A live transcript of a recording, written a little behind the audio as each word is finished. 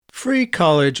Free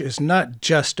college is not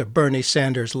just a Bernie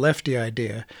Sanders lefty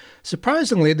idea.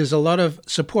 Surprisingly, there's a lot of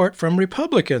support from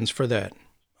Republicans for that.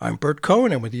 I'm Bert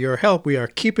Cohen, and with your help, we are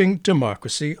keeping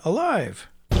democracy alive.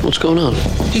 What's going on?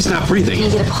 He's not breathing.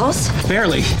 Can you get a pulse?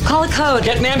 Barely. Call a code.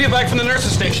 Get an ambulance from the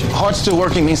nurse's station. Heart's still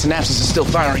working, means synapses is still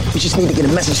firing. We just need to get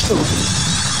a message through.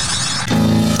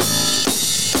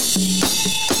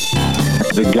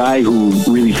 The guy who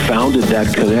really founded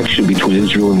that connection between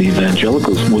Israel and the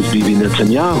evangelicals was Bibi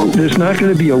Netanyahu. There's not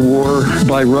going to be a war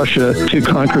by Russia to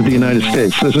conquer the United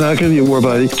States. There's not going to be a war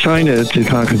by China to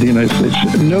conquer the United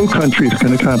States. No country is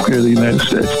going to conquer the United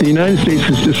States. The United States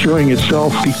is destroying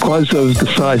itself because of the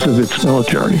size of its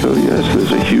military. So yes,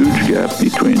 there's a huge gap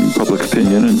between public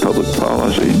opinion and public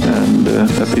policy, and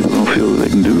that people don't feel that they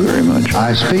can do very much.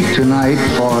 I speak tonight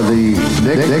for the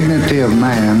dignity of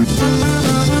man.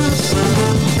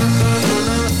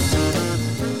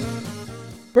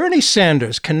 Bernie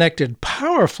Sanders connected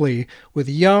powerfully with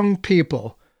young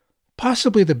people.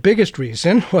 Possibly the biggest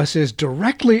reason was his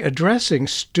directly addressing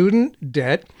student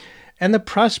debt and the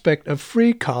prospect of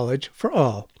free college for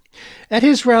all. At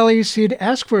his rallies, he'd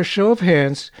ask for a show of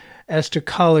hands as to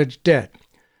college debt.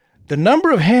 The number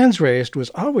of hands raised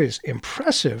was always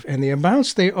impressive, and the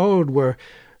amounts they owed were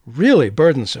really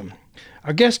burdensome.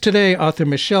 Our guest today, author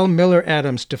Michelle Miller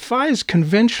Adams, defies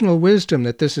conventional wisdom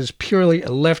that this is purely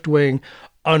a left-wing,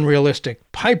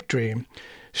 unrealistic pipe dream.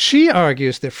 She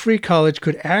argues that free college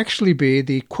could actually be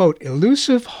the, quote,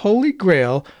 elusive holy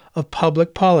grail of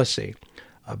public policy,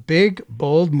 a big,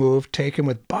 bold move taken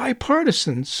with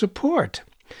bipartisan support.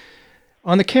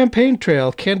 On the campaign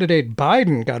trail, candidate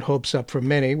Biden got hopes up for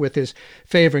many with his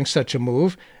favoring such a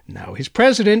move. Now he's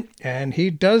president, and he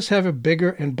does have a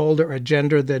bigger and bolder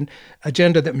agenda than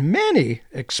many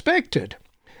expected.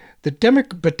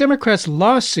 But Democrats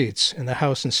lost seats in the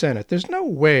House and Senate. There's no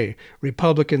way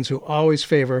Republicans who always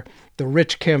favor the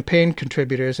rich campaign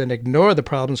contributors and ignore the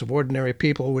problems of ordinary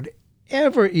people would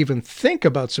ever even think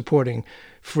about supporting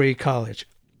free college.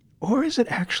 Or is it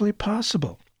actually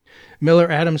possible? Miller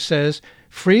Adams says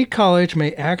free college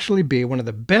may actually be one of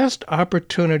the best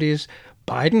opportunities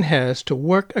Biden has to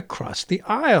work across the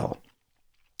aisle.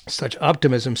 Such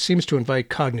optimism seems to invite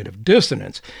cognitive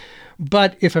dissonance.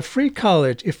 But if free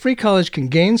college can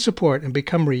gain support and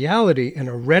become reality in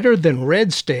a redder than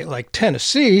red state like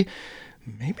Tennessee,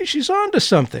 maybe she's on to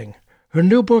something. Her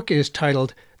new book is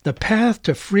titled The Path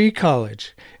to Free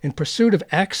College: In Pursuit of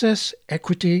Access,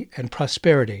 Equity, and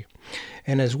Prosperity.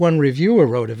 And as one reviewer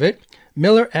wrote of it,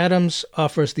 Miller Adams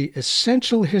offers the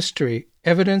essential history,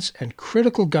 evidence, and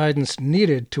critical guidance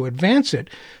needed to advance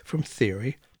it from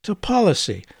theory to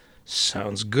policy.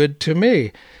 Sounds good to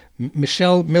me.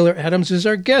 Michelle Miller Adams is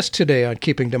our guest today on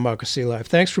Keeping Democracy Alive.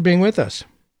 Thanks for being with us.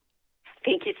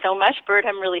 Thank you so much, Bert.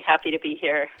 I'm really happy to be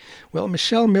here. Well,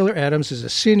 Michelle Miller Adams is a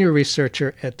senior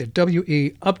researcher at the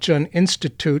W.E. Upjohn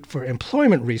Institute for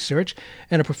Employment Research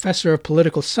and a professor of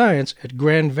political science at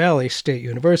Grand Valley State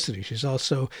University. She's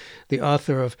also the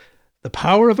author of The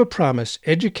Power of a Promise: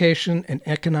 Education and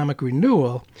Economic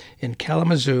Renewal in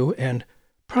Kalamazoo and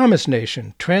Promise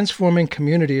Nation: Transforming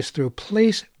Communities Through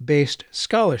Place-Based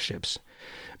Scholarships.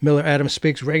 Miller Adams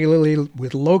speaks regularly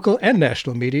with local and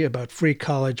national media about free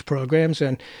college programs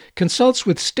and consults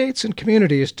with states and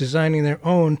communities designing their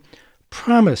own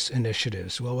Promise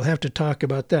initiatives. Well, we'll have to talk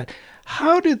about that.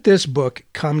 How did this book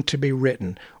come to be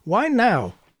written? Why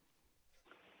now?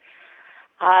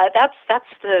 That's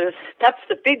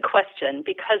the big question,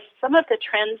 because some of the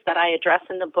trends that I address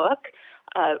in the book,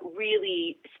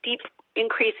 really steep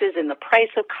increases in the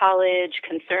price of college,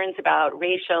 concerns about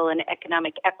racial and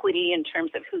economic equity in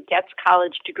terms of who gets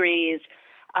college degrees,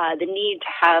 the need to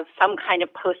have some kind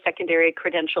of post-secondary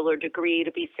credential or degree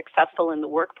to be successful in the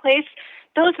workplace.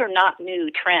 Those are not new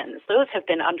trends. Those have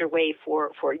been underway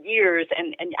for years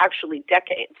and actually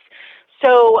decades.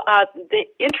 So the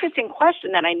interesting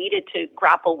question that I needed to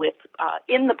grapple with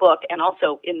in the book, and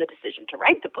also in the decision to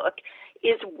write the book,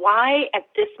 is why at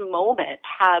this moment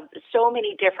have so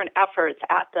many different efforts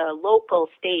at the local,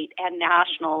 state, and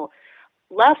national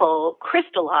level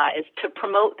crystallized to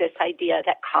promote this idea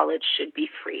that college should be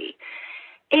free.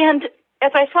 And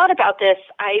as I thought about this,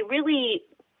 I really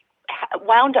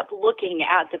wound up looking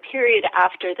at the period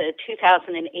after the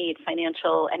 2008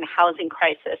 financial and housing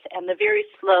crisis and the very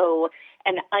slow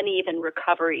and uneven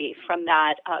recovery from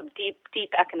that deep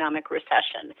economic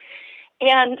recession.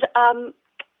 And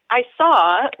I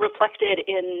saw reflected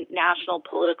in national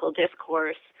political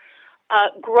discourse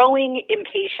growing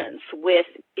impatience with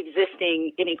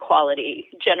existing inequality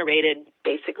generated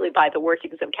basically by the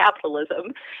workings of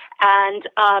capitalism, and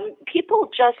people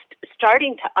just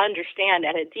starting to understand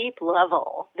at a deep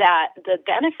level that the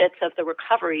benefits of the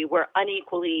recovery were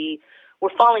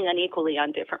falling unequally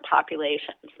on different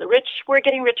populations. The rich were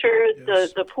getting richer,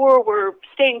 yes. the poor were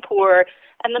staying poor,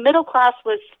 and the middle class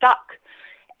was stuck.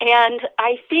 And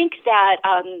I think that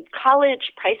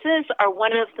college prices are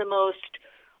one of the most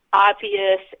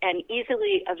obvious and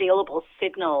easily available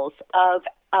signals of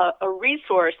a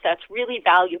resource that's really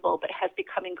valuable but has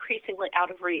become increasingly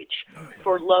out of reach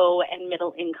for low and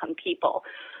middle income people.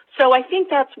 So I think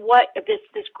that's what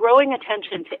this growing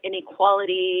attention to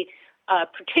inequality,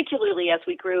 particularly as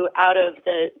we grew out of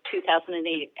the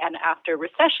 2008 and after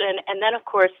recession, and then of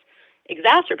course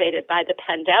exacerbated by the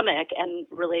pandemic and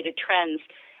related trends,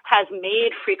 has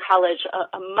made free college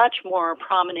a much more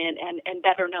prominent and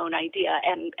better known idea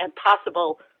and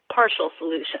possible partial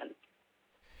solution.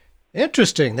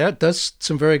 Interesting. That's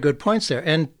some very good points there.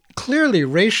 And clearly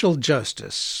racial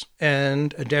justice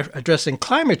and addressing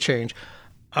climate change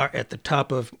are at the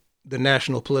top of the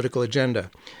national political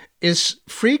agenda. Is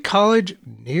free college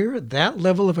near that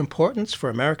level of importance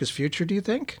for America's future, do you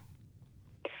think?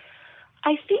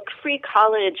 I think free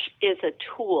college is a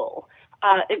tool.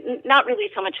 Not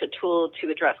really so much a tool to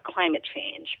address climate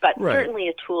change, but certainly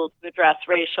a tool to address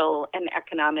racial and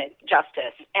economic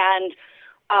justice. And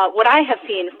what I have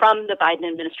seen from the Biden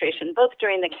administration, both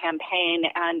during the campaign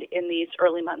and in these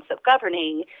early months of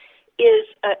governing, is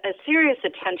a serious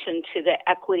attention to the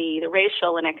equity, the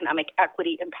racial and economic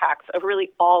equity impacts of really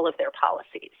all of their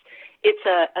policies. It's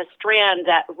a strand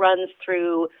that runs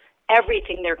through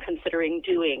everything they're considering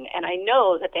doing. And I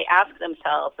know that they ask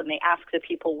themselves and they ask the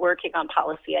people working on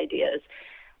policy ideas,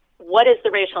 what is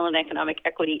the racial and economic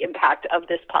equity impact of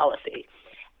this policy?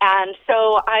 And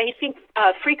so I think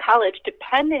free college,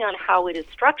 depending on how it is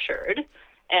structured,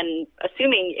 and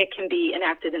assuming it can be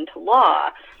enacted into law,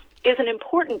 is an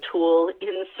important tool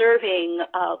in serving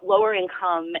lower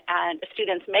income and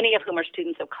students, many of whom are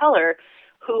students of color,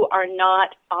 who are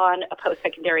not on a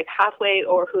post-secondary pathway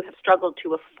or who have struggled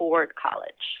to afford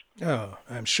college. Oh,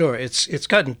 I'm sure. It's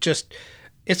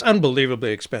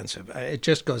unbelievably expensive. It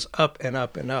just goes up and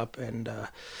up and up. And,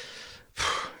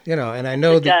 and I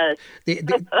know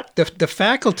the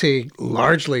faculty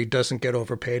largely doesn't get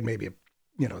overpaid, maybe,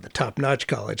 the top-notch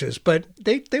colleges, but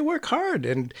they work hard.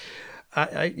 And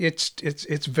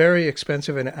it's very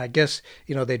expensive, and I guess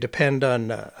they depend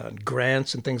on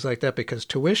grants and things like that because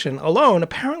tuition alone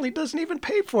apparently doesn't even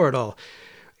pay for it all.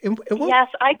 Yes,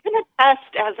 I can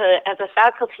attest as a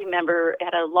faculty member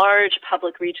at a large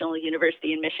public regional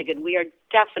university in Michigan, we are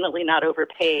definitely not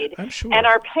overpaid, I'm sure. And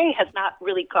our pay has not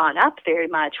really gone up very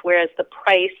much, whereas the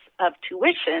price of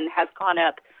tuition has gone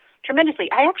up tremendously.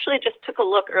 I actually just took a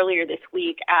look earlier this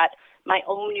week at my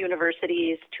own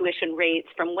university's tuition rates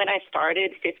from when I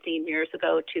started 15 years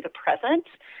ago to the present,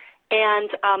 and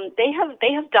they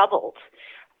have doubled.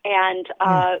 And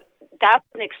that's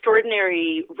an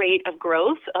extraordinary rate of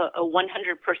growth, a 100%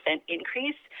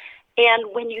 increase.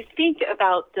 And when you think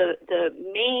about the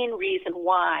main reason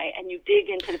why, and you dig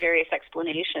into the various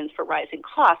explanations for rising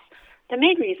costs, the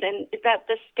main reason is that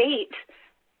the state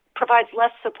provides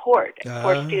less support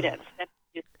for students than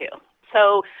it used to.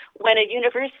 So when a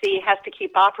university has to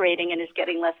keep operating and is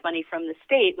getting less money from the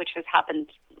state, which has happened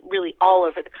really all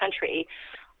over the country,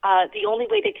 the only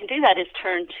way they can do that is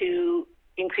turn to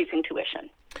increasing tuition.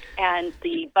 And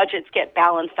the budgets get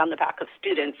balanced on the back of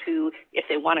students who, if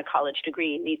they want a college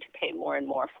degree, need to pay more and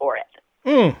more for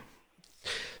it.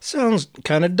 Sounds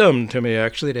kind of dumb to me,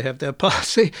 actually, to have that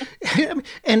policy.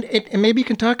 and maybe you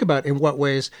can talk about in what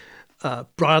ways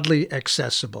broadly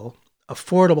accessible,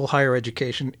 affordable higher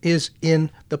education is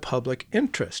in the public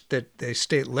interest that the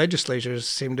state legislatures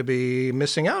seem to be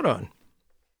missing out on.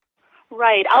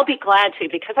 Right. I'll be glad to,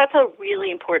 because that's a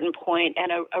really important point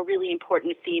and a really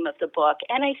important theme of the book.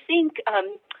 And I think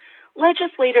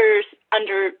legislators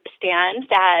understand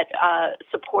that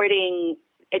supporting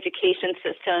education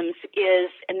systems is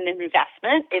an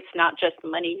investment. It's not just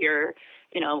money you're,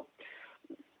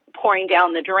 pouring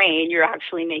down the drain. You're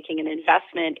actually making an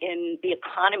investment in the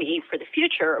economy for the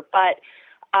future. But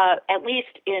at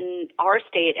least in our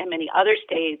state and many other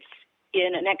states,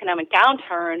 in an economic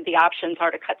downturn, the options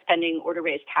are to cut spending or to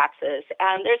raise taxes.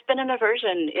 And there's been an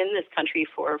aversion in this country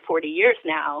for 40 years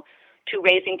now to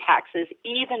raising taxes,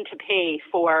 even to pay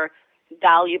for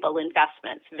valuable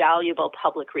investments, valuable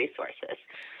public resources.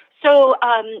 So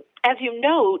as you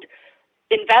note,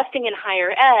 investing in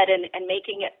higher ed and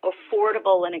making it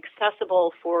affordable and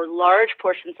accessible for large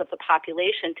portions of the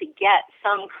population to get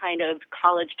some kind of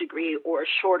college degree or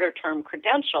shorter-term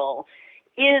credential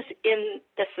is in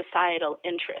the societal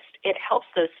interest. It helps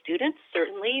those students,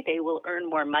 certainly. They will earn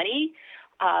more money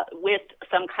with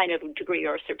some kind of degree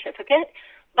or certificate,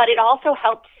 but it also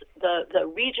helps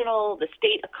the regional, the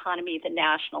state economy, the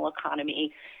national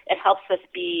economy. It helps us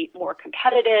be more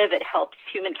competitive. It helps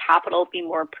human capital be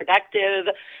more productive.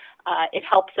 It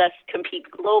helps us compete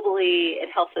globally. It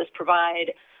helps us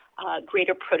provide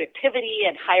greater productivity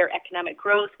and higher economic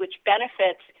growth, which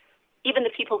benefits even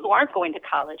the people who aren't going to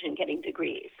college and getting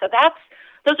degrees. So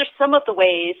those are some of the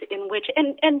ways in which,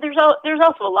 and there's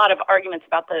also a lot of arguments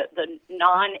about the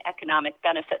non-economic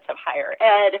benefits of higher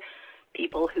ed.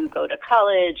 People who go to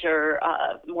college are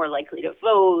more likely to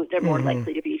vote. They're more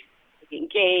likely to be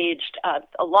engaged.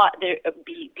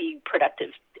 Be productive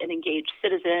and engaged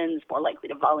citizens, more likely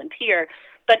to volunteer.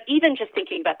 But even just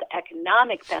thinking about the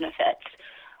economic benefits,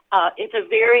 it's a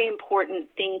very important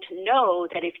thing to know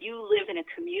that if you live in a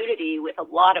community with a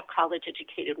lot of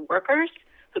college-educated workers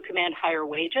who command higher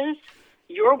wages,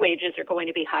 your wages are going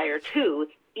to be higher too,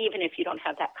 even if you don't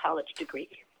have that college degree.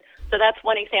 So that's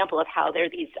one example of how there are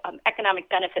these economic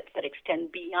benefits that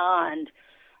extend beyond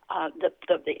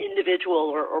the individual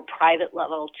or private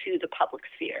level to the public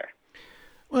sphere.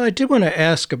 Well, I did want to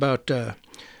ask about a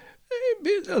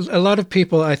lot of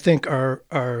people, I think,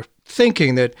 are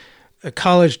thinking that a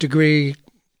college degree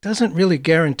doesn't really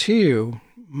guarantee you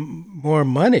more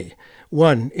money,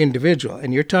 one individual.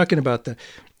 And you're talking about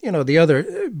the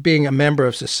other being a member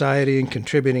of society and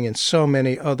contributing in so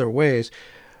many other ways.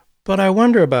 But I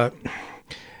wonder about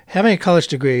having a college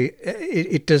degree.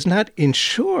 It does not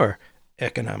ensure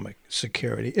economic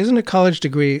security. Isn't a college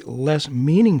degree less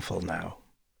meaningful now?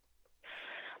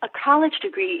 A college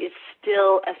degree is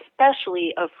still,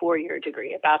 especially a four-year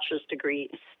degree, a bachelor's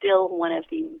degree, is still one of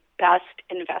the best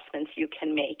investments you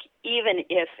can make, even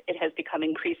if it has become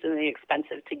increasingly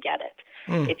expensive to get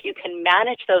it. If you can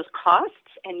manage those costs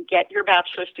and get your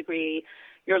bachelor's degree,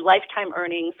 your lifetime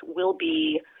earnings will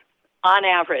be, on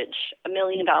average, $1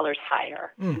 million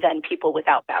higher than people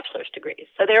without bachelor's degrees.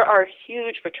 So there are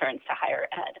huge returns to higher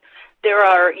ed. There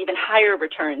are even higher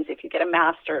returns if you get a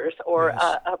master's or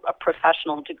a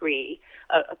professional degree,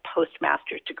 a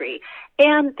postmaster's degree.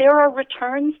 And there are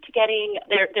returns to getting,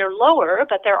 they're lower,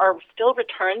 but there are still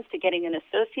returns to getting an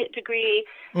associate degree.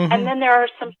 And then there are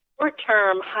some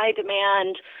short-term,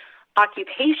 high-demand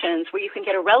occupations where you can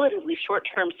get a relatively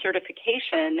short-term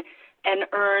certification and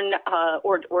earn,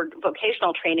 or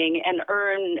vocational training and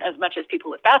earn as much as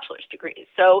people with bachelor's degrees.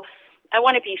 So I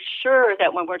want to be sure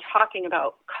that when we're talking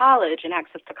about college and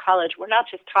access to college, we're not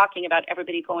just talking about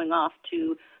everybody going off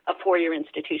to a four-year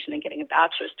institution and getting a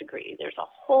bachelor's degree. There's a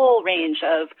whole range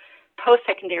of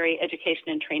post-secondary education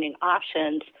and training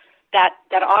options that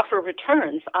offer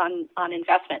returns on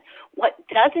investment. What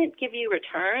doesn't give you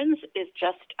returns is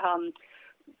just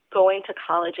going to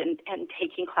college and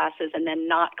taking classes and then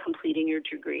not completing your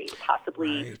degree,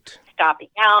 possibly stopping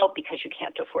out because you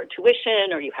can't afford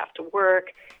tuition or you have to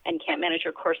work and can't manage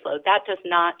your course load. That does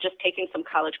not, just taking some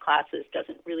college classes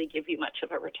doesn't really give you much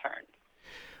of a return.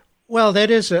 Well,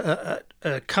 that is a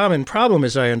common problem,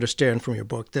 as I understand from your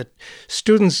book, that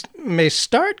students may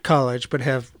start college but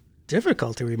have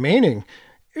difficulty remaining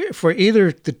for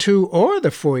either the 2 or the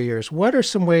 4 years. What are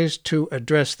some ways to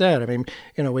address that? I mean,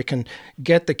 we can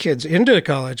get the kids into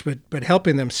college, but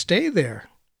helping them stay there.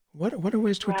 What are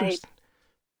ways to address that?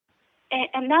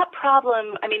 And that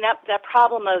problem, that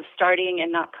problem of starting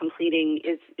and not completing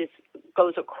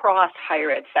goes across higher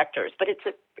ed sectors, but it's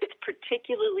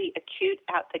particularly acute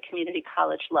at the community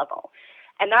college level.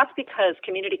 And that's because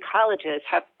community colleges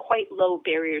have quite low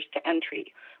barriers to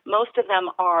entry. Most of them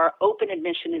are open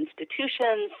admission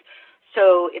institutions,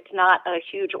 so it's not a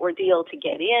huge ordeal to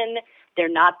get in. They're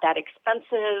not that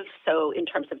expensive, so in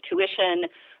terms of tuition.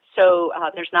 So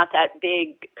there's not that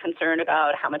big concern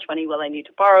about how much money will I need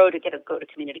to borrow to go to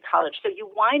community college. So you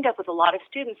wind up with a lot of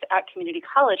students at community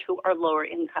college who are lower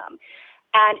income.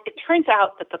 And it turns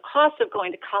out that the costs of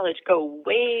going to college go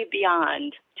way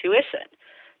beyond tuition.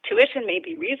 Tuition may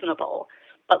be reasonable,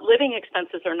 but living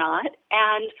expenses are not.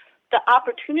 And the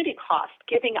opportunity cost,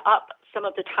 giving up some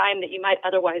of the time that you might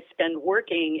otherwise spend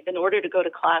working in order to go to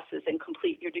classes and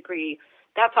complete your degree,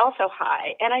 that's also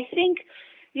high. And I think,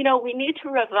 we need to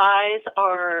revise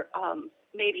our,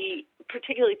 maybe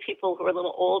particularly people who are a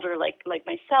little older, like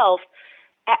myself,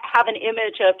 have an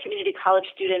image of community college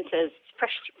students as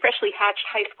freshly hatched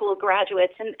high school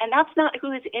graduates, and that's not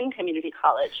who is in community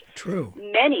college. True.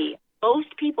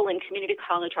 Most people in community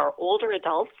college are older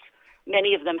adults.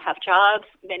 Many of them have jobs.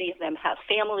 Many of them have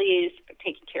families,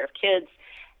 taking care of kids.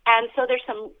 And so there's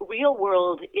some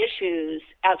real-world issues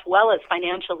as well as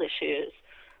financial issues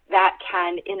that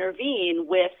can intervene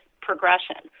with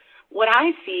progression. What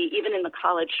I see, even in the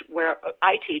college where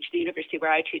I teach, the university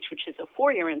where I teach, which is a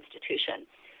four-year institution,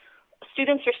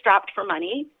 students are strapped for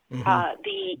money.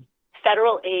 The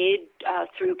federal aid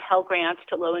through Pell Grants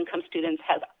to low-income students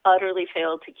has utterly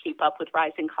failed to keep up with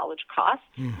rising college costs.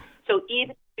 So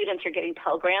even students are getting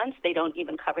Pell Grants, they don't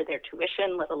even cover their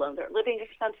tuition, let alone their living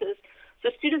expenses. So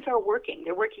students are working.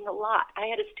 They're working a lot. I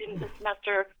had a student this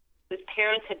semester whose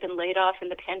parents had been laid off in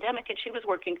the pandemic, and she was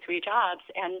working 3 jobs.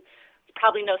 And it's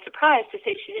probably no surprise to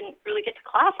say she didn't really get to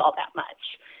class all that much.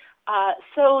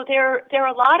 So there are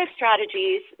a lot of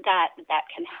strategies that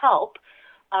can help.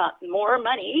 More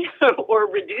money or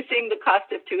reducing the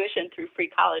cost of tuition through free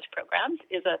college programs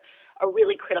is a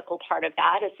really critical part of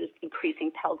that, is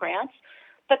increasing Pell Grants.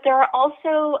 But there are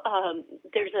also,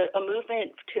 there's a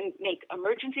movement to make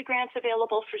emergency grants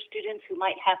available for students who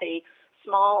might have a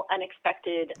small,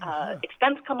 unexpected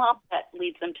expense come up that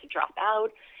leads them to drop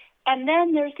out. And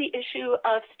then there's the issue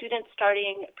of students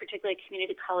starting, particularly at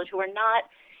community college, who are not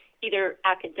either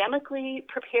academically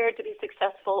prepared to be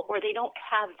successful, or they don't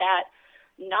have that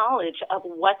knowledge of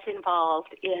what's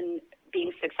involved in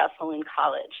being successful in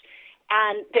college.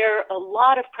 And there are a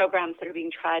lot of programs that are being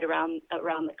tried around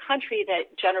the country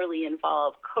that generally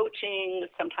involve coaching.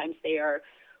 Sometimes they are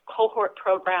cohort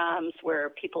programs where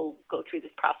people go through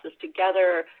this process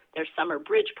together. There's summer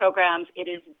bridge programs. It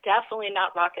is definitely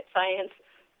not rocket science,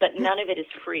 but none of it is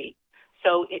free.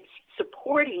 So it's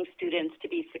supporting students to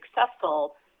be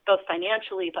successful, both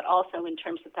financially, but also in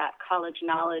terms of that college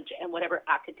knowledge and whatever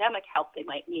academic help they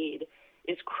might need,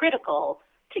 is critical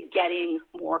to getting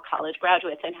more college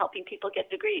graduates and helping people get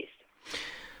degrees.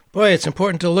 Boy, it's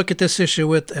important to look at this issue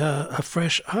with a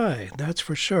fresh eye, that's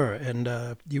for sure.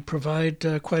 And you provide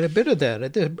quite a bit of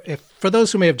that. For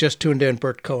those who may have just tuned in,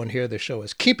 Bert Cohen here. The show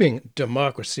is Keeping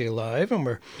Democracy Alive, and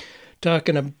we're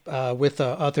talking with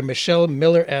author Michelle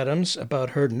Miller Adams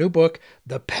about her new book,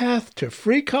 The Path to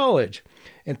Free College,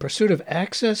 in Pursuit of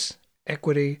Access,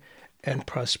 Equity, and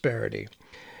Prosperity.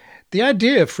 The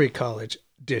idea of free college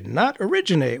did not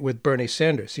originate with Bernie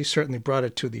Sanders. He certainly brought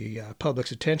it to the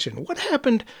public's attention. What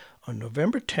happened on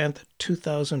November 10th,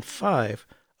 2005,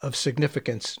 of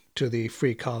significance to the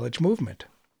free college movement?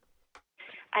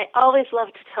 I always love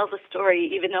to tell the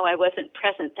story, even though I wasn't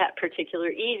present that particular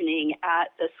evening at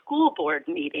the school board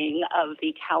meeting of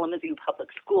the Kalamazoo Public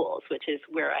Schools, which is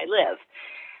where I live.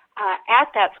 At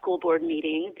that school board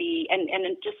meeting,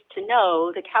 and just to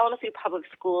know, the Kalamazoo Public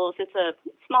Schools, it's a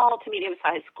small to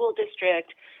medium-sized school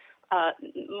district.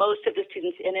 Most of the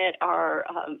students in it are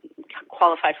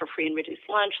qualified for free and reduced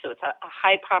lunch, so it's a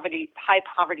high poverty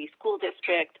school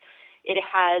district. It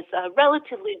has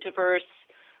relatively diverse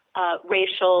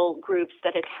racial groups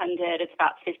that attended. It's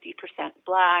about 50%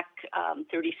 Black,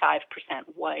 35%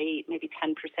 white, maybe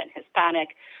 10%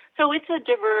 Hispanic. So it's a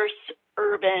diverse,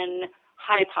 urban,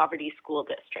 high-poverty school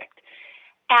district,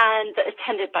 and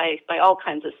attended by all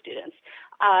kinds of students.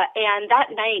 And that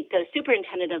night, the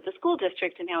superintendent of the school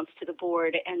district announced to the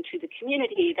board and to the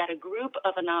community that a group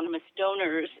of anonymous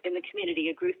donors in the community,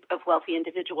 a group of wealthy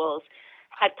individuals,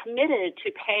 had committed to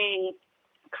paying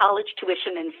college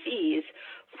tuition and fees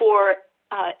for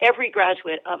every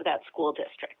graduate of that school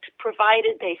district,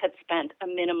 provided they had spent a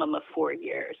minimum of 4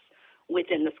 years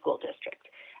within the school district.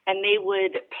 And they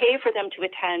would pay for them to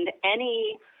attend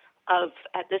any of,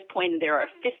 at this point, there are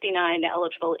 59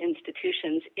 eligible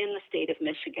institutions in the state of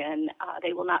Michigan.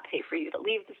 They will not pay for you to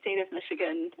leave the state of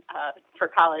Michigan for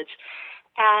college.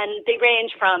 And they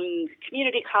range from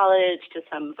community college to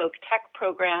some Voc Tech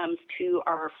programs to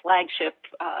our flagship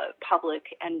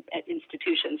public and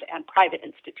institutions and private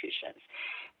institutions.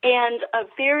 And a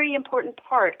very important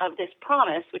part of this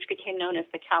promise, which became known as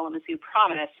the Kalamazoo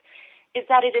Promise, is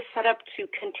that it is set up to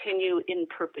continue in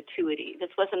perpetuity. This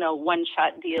wasn't a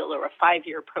one-shot deal or a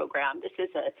 5-year program. This is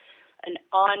an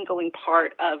ongoing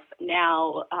part of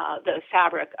now the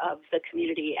fabric of the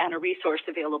community and a resource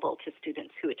available to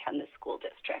students who attend the school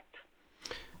district.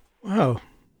 Wow.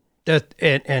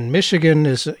 And Michigan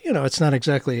is, it's not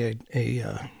exactly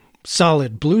a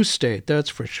solid blue state, that's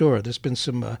for sure. There's been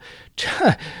some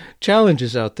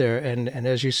challenges out there. And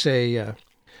as you say,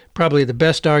 probably the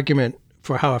best argument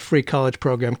for how a free college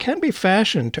program can be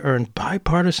fashioned to earn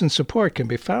bipartisan support can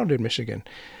be found in Michigan.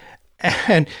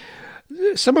 And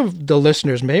some of the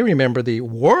listeners may remember the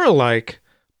warlike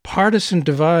partisan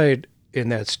divide in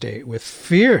that state, with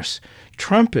fierce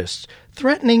Trumpists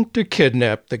threatening to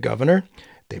kidnap the governor.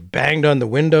 They banged on the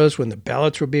windows when the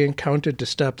ballots were being counted to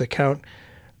stop the count.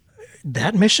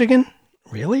 that Michigan?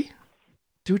 Really?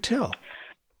 Do tell.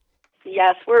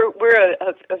 Yes, we're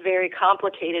a very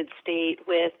complicated state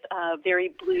with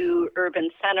very blue urban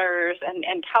centers,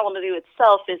 and Kalamazoo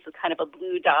itself is a kind of a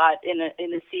blue dot in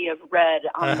a sea of red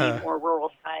on the more rural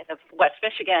side of West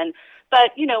Michigan.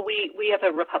 But we have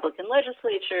a Republican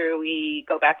legislature. We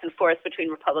go back and forth between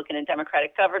Republican and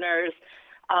Democratic governors.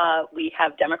 We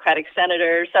have Democratic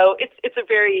senators, so it's a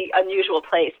very unusual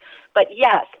place. But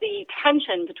yes, the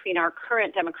tension between our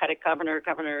current Democratic Governor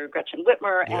Gretchen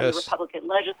Whitmer, and the Republican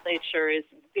legislature is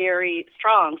very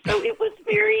strong. So it was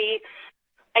very,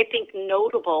 I think,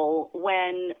 notable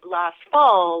when last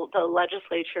fall the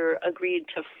legislature agreed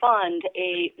to fund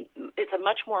it's a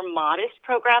much more modest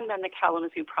program than the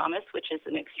Kalamazoo Promise, which is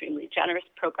an extremely generous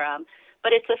program,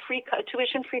 but it's a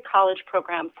tuition-free college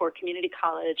program for community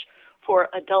college for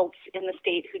adults in the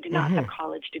state who do not have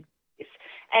college degrees.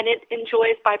 And it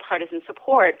enjoys bipartisan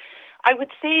support. I would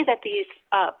say that these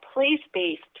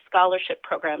place-based scholarship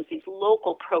programs, these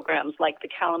local programs like the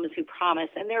Kalamazoo Promise,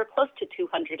 and there are close to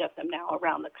 200 of them now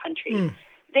around the country,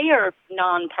 they are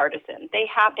nonpartisan. They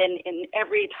happen in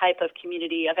every type of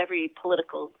community, of every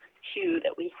political hue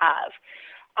that we have.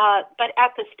 But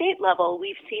at the state level,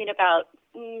 we've seen about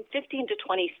 15 to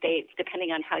 20 states,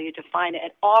 depending on how you define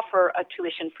it, offer a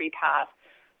tuition-free path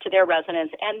to their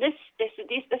residents. And this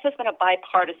has been a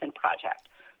bipartisan project.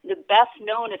 The best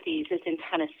known of these is in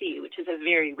Tennessee, which is a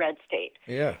very red state.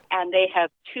 Yeah. And they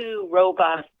have two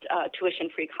robust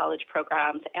tuition-free college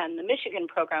programs. And the Michigan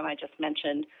program I just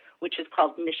mentioned, which is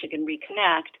called Michigan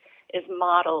Reconnect, is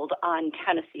modeled on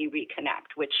Tennessee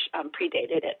Reconnect, which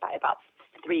predated it by about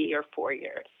 3 or 4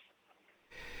 years.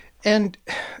 And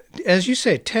as you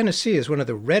say, Tennessee is one of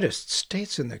the reddest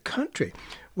states in the country.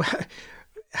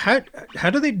 How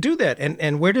do they do that?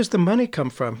 And where does the money come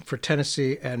from for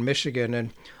Tennessee and Michigan?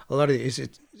 And a lot of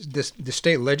the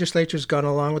state legislature's gone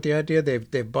along with the idea?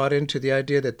 They've bought into the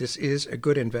idea that this is a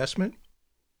good investment?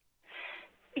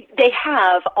 They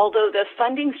have, although the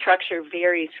funding structure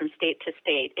varies from state to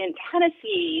state. In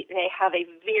Tennessee, they have a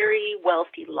very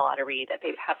wealthy lottery that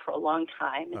they've had for a long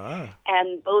time.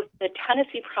 And both the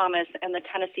Tennessee Promise and the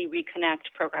Tennessee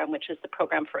Reconnect program, which is the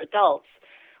program for adults,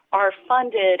 are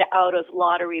funded out of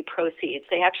lottery proceeds.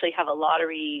 They actually have a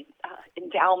lottery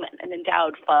endowment, an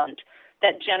endowed fund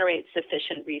that generates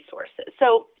sufficient resources.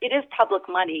 So it is public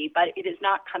money, but it is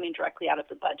not coming directly out of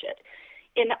the budget.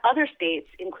 In other states,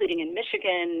 including in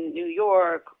Michigan, New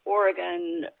York,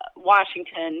 Oregon,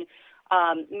 Washington,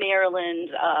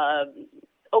 Maryland,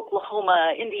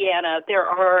 Oklahoma, Indiana, there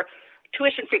are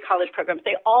tuition-free college programs.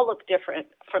 They all look different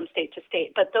from state to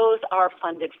state, but those are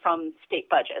funded from state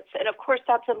budgets. And of course,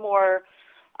 that's a more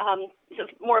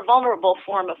vulnerable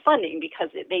form of funding because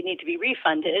they need to be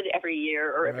refunded every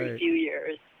year or every few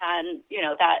years. And,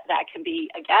 that can be,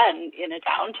 again, in a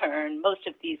downturn. Most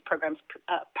of these programs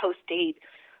post-date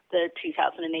the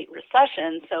 2008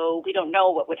 recession, so we don't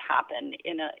know what would happen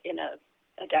in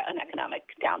an economic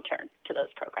downturn to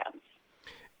those programs.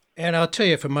 And I'll tell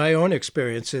you, from my own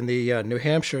experience in the New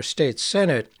Hampshire State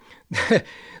Senate,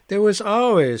 there was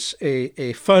always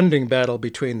a funding battle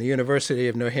between the University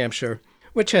of New Hampshire,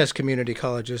 which has community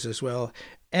colleges as well,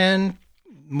 and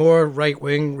more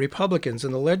right-wing Republicans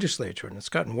in the legislature, and it's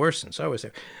gotten worse since I was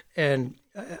there. And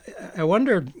I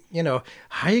wonder,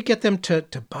 how you get them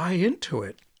to buy into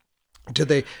it. Do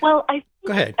they? Well, I think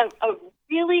go ahead. A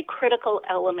really critical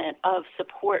element of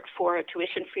support for a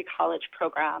tuition-free college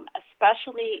program,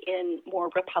 especially in more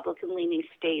Republican-leaning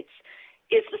states,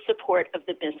 is the support of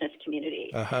the business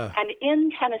community. And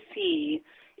in Tennessee,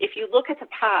 if you look at the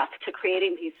path to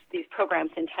creating these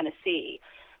programs in Tennessee,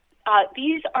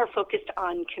 these are focused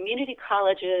on community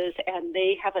colleges, and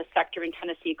they have a sector in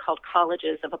Tennessee called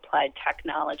Colleges of Applied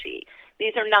Technology.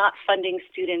 These are not funding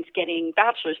students getting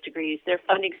bachelor's degrees. They're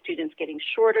funding students getting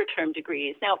shorter-term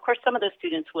degrees. Now, of course, some of those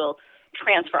students will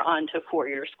transfer on to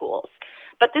four-year schools.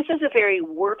 But this is a very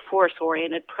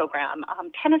workforce-oriented program.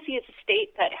 Tennessee is a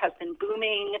state that has been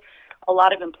booming. A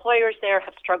lot of employers there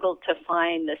have struggled to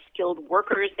find the skilled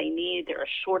workers they need. There are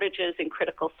shortages in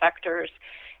critical sectors.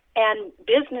 And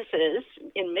businesses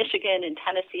in Michigan and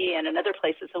Tennessee and in other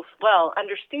places as well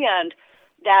understand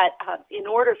that in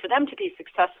order for them to be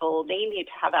successful, they need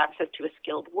to have access to a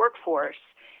skilled workforce.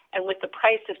 And with the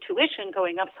price of tuition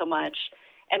going up so much,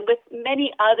 and with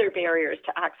many other barriers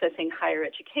to accessing higher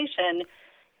education,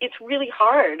 it's really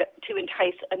hard to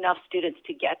entice enough students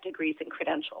to get degrees and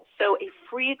credentials. So a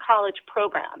free college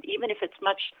program, even if it's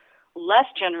much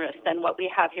less generous than what we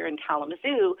have here in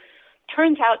Kalamazoo,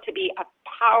 turns out to be a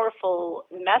powerful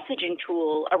messaging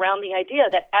tool around the idea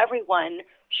that everyone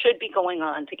should be going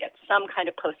on to get some kind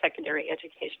of post-secondary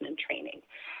education and training.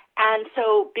 And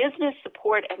so business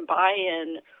support and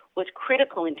buy-in was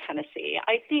critical in Tennessee.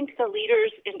 I think the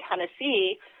leaders in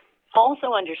Tennessee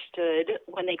also understood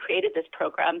when they created this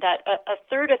program that a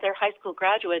third of their high school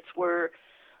graduates were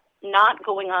not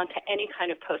going on to any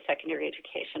kind of post-secondary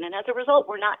education. And as a result,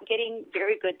 were not getting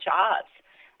very good jobs.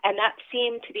 And that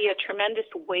seemed to be a tremendous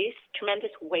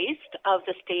waste of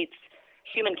the state's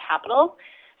human capital.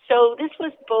 So this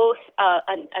was both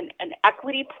an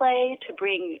equity play to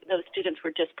bring those students who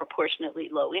were disproportionately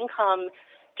low income,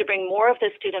 to bring more of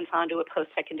the students onto a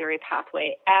post-secondary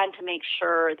pathway, and to make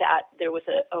sure that there was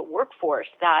a workforce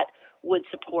that would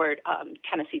support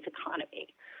Tennessee's economy.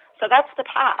 So that's the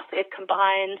path. It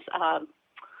combines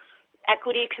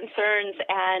equity concerns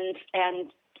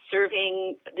and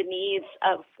serving the needs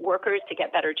of workers to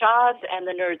get better jobs and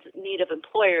the need of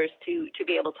employers to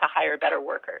be able to hire better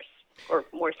workers, or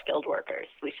more skilled workers,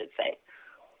 we should say.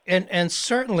 And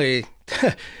certainly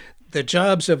the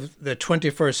jobs of the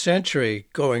 21st century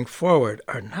going forward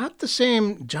are not the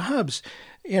same jobs,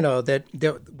 that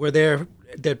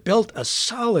built a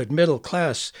solid middle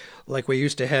class like we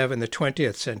used to have in the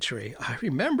 20th century. I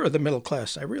remember the middle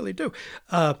class, I really do.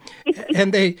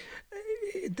 And they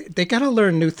got to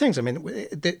learn new things. I mean,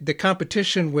 the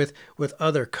competition with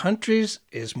other countries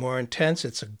is more intense.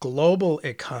 It's a global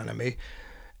economy.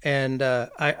 And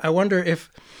I wonder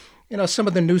if, some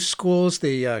of the new schools,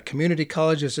 the community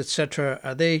colleges, et cetera,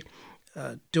 are they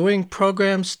doing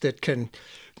programs that can,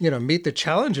 meet the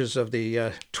challenges of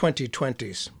the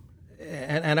 2020s?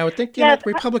 And I would think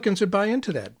Republicans would buy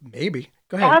into that. Maybe.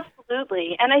 Go ahead.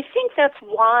 Absolutely. And I think that's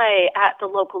why at the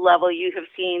local level you have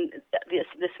seen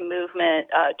this movement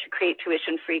to create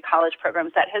tuition-free college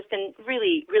programs that has been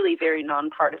really, really very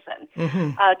nonpartisan.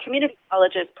 Mm-hmm. Community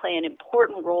colleges play an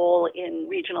important role in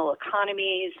regional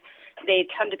economies. They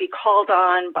tend to be called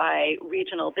on by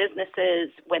regional businesses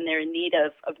when they're in need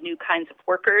of new kinds of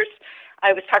workers.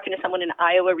 I was talking to someone in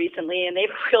Iowa recently, and they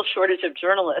have a real shortage of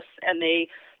journalists, and they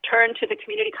turned to the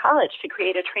community college to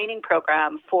create a training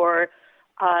program for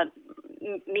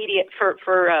media,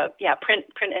 print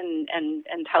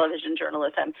and television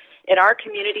journalism. In our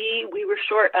community, we were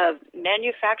short of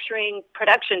manufacturing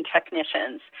production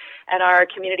technicians, and our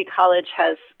community college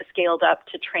has scaled up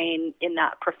to train in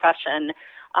that profession.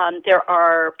 There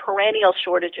are perennial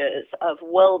shortages of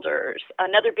welders.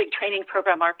 Another big training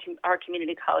program our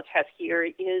community college has here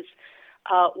is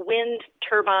wind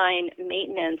turbine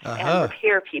maintenance and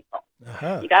repair people.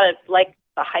 You got to like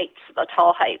the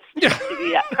tall heights to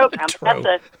do that program.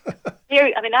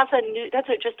 That's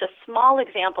just a small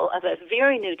example of a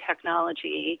very new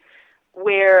technology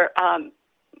where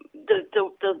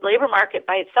the labor market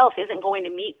by itself isn't going to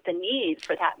meet the need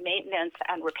for that maintenance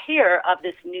and repair of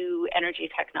this new energy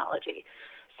technology.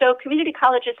 So community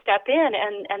colleges step in,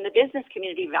 and the business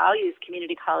community values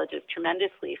community colleges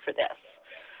tremendously for this.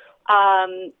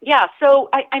 So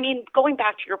going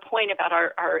back to your point about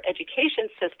our education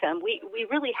system, we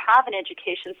really have an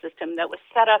education system that was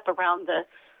set up around the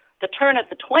turn of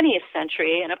the 20th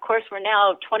century, and of course we're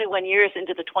now 21 years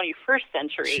into the 21st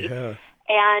century. Yeah.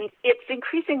 And it's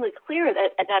increasingly clear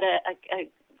that a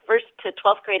first to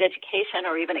 12th grade education,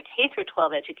 or even a K through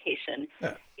 12 education,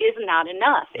 is not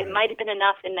enough. It might have been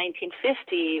enough in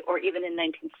 1950 or even in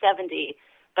 1970,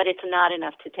 but it's not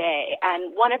enough today.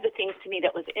 And one of the things to me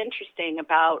that was interesting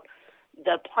about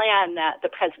the plan that the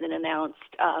president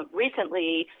announced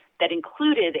recently that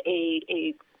included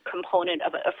a component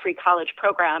of a free college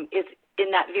program is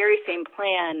in that very same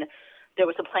plan, there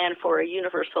was a plan for a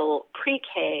universal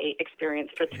pre-K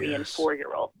experience for 3 and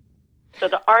 4-year-olds. So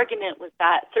the argument was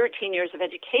that 13 years of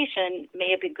education may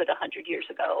have been good 100 years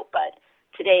ago, but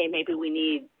today maybe we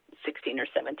need 16 or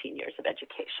 17 years of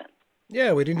education.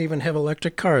 Yeah, we didn't even have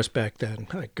electric cars back then.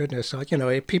 My goodness,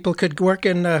 people could work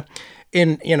in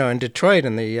Detroit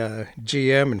in the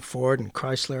GM and Ford and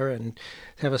Chrysler and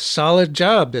have a solid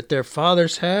job that their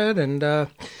fathers had, and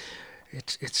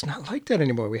it's not like that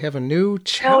anymore. We have a new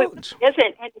challenge. No, it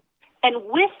isn't. And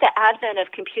with the advent of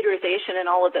computerization in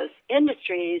all of those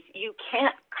industries, you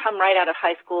can't come right out of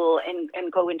high school and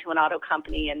go into an auto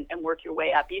company and work your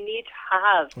way up. You need to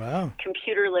have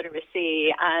computer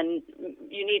literacy, and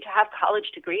you need to have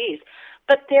college degrees.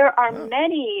 But there are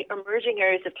many emerging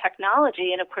areas of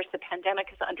technology, and of course the pandemic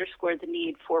has underscored the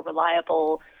need for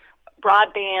reliable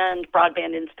broadband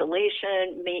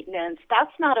installation, maintenance.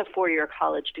 That's not a 4-year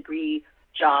college degree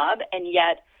job, and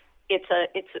yet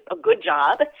it's a good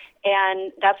job,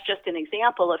 and that's just an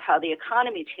example of how the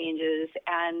economy changes,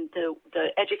 and the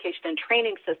education and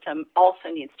training system also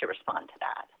needs to respond to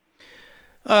that.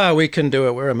 We can do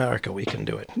it. We're America. We can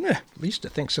do it. least I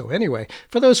think so anyway.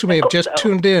 For those who may have just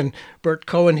tuned in, Bert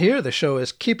Cohen here. The show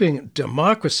is Keeping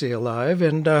Democracy Alive,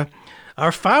 and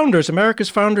our founders, America's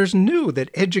founders, knew that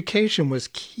education was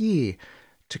key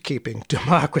to keeping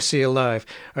democracy alive.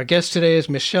 Our guest today is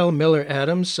Michelle Miller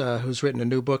Adams, who's written a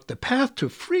new book, The Path to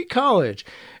Free College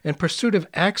in Pursuit of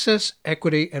Access,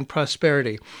 Equity, and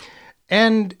Prosperity.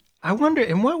 And I wonder,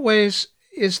 in what ways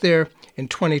is there in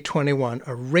 2021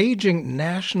 a raging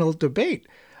national debate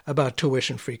about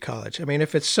tuition-free college? I mean,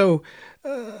 if it's so,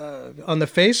 on the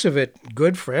face of it,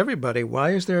 good for everybody,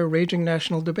 why is there a raging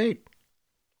national debate?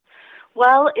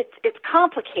 Well, it's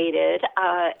complicated,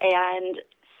 and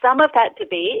some of that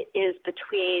debate is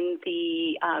between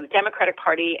the Democratic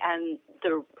Party and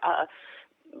the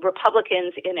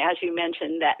Republicans in, as you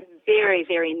mentioned, that very,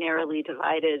 very narrowly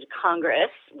divided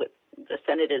Congress. The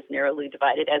Senate is narrowly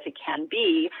divided as it can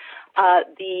be.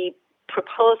 The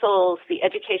proposals, the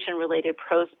education-related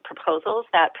proposals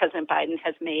that President Biden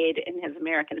has made in his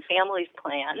American Families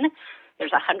Plan,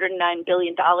 there's $109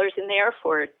 billion in there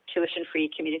for tuition-free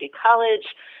community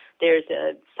college. There's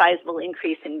a sizable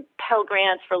increase in Pell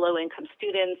Grants for low-income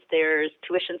students. There's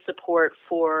tuition support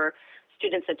for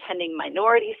students attending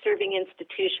minority-serving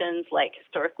institutions like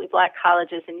historically black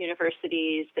colleges and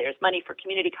universities. There's money for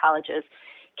community colleges.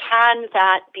 Can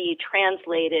that be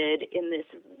translated in this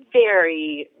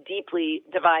very deeply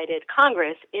divided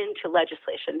Congress into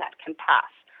legislation that can pass?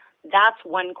 That's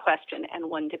one question and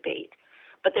one debate.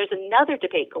 But there's another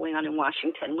debate going on in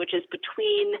Washington, which is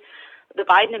between the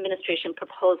Biden administration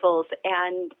proposals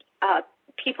and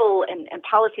people and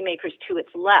policymakers to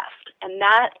its left. And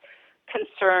that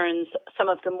concerns some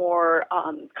of the more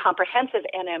comprehensive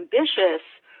and ambitious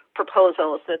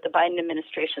proposals that the Biden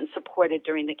administration supported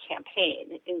during the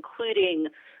campaign, including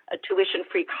a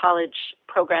tuition-free college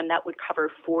program that would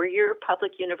cover four-year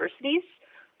public universities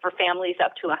for families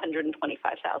up to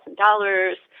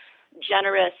 $125,000,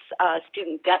 generous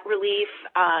student debt relief.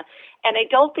 And I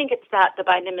don't think it's that the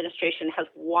Biden administration has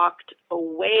walked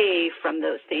away from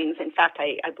those things. In fact,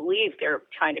 I believe they're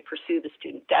trying to pursue the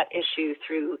student debt issue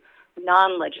through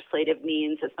non-legislative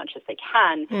means as much as they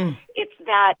can. It's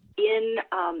that in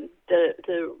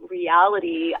the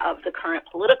reality of the current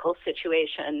political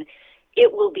situation,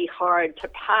 it will be hard to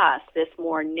pass this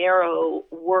more narrow,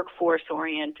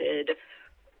 workforce-oriented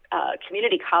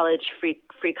community college, free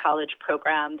college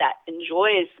program that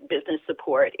enjoys business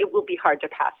support. It will be hard to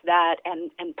pass that,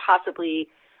 and possibly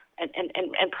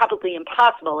and probably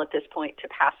impossible at this point to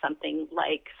pass something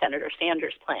like Senator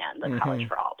Sanders' plan, the College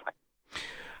for All plan.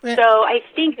 So I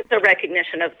think it's a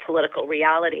recognition of political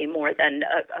reality more than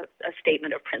a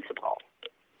statement of principle.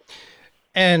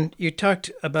 And you talked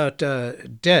about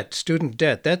debt, student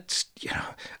debt. That's,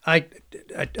 I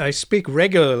speak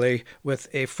regularly with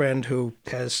a friend who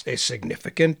has a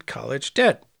significant college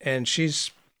debt, and she's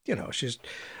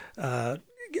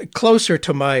closer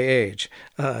to my age.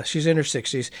 She's in her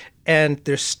 60s, and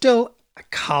there's still a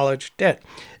college debt.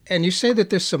 And you say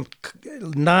that there's some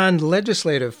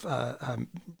non-legislative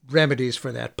remedies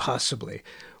for that, possibly.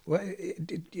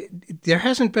 There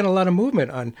hasn't been a lot of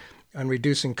movement on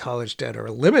reducing college debt or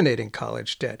eliminating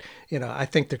college debt. I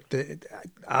think that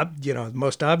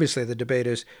most obviously the debate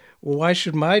is, well, why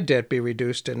should my debt be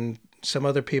reduced and some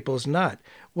other people's not?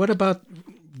 What about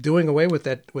doing away with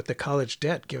that, with the college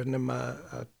debt, giving them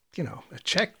a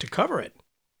check to cover it?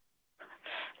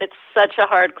 It's such a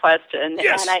hard question.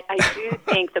 Yes. And I do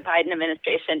think the Biden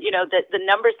administration, the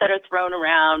numbers that are thrown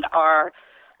around are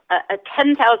a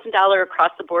 $10,000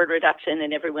 across-the-board reduction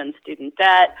in everyone's student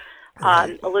debt.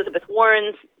 Right. Elizabeth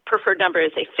Warren's preferred number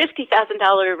is a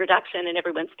 $50,000 reduction in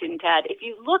everyone's student debt. If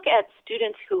you look at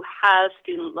students who have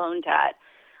student loan debt,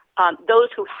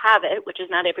 those who have it, which is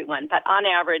not everyone, but on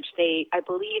average, I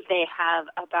believe they have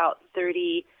about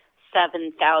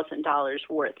 $37,000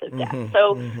 worth of debt.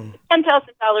 So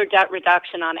 $10,000 debt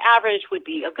reduction on average would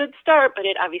be a good start, but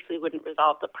it obviously wouldn't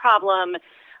resolve the problem.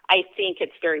 I think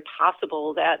it's very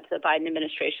possible that the Biden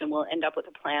administration will end up with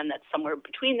a plan that's somewhere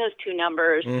between those two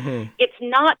numbers. It's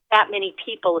not that many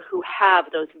people who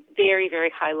have those very, very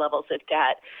high levels of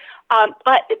debt.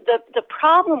 But the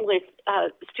problem with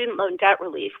student loan debt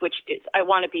relief, which is, I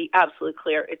want to be absolutely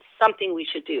clear, it's something we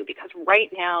should do, because right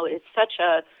now it's such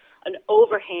an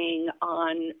overhang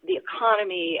on the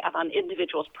economy, on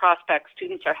individuals' prospects.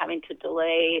 Students are having to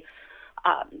delay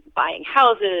buying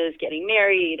houses, getting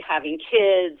married, having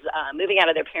kids, moving out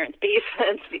of their parents'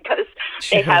 basements because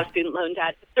they have student loan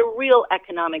debt. It's a real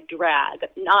economic drag,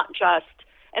 not just,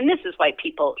 and this is why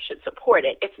people should support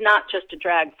it, it's not just a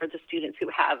drag for the students who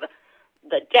have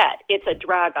the debt. It's a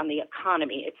drag on the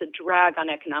economy. It's a drag on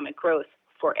economic growth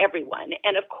for everyone.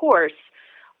 And of course,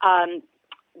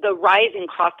 the rising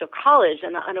cost of college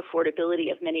and the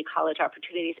unaffordability of many college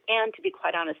opportunities, and to be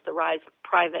quite honest, the rise of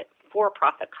private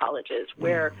for-profit colleges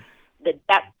where the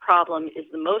debt problem is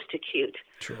the most acute.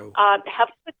 True. Have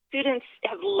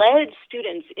led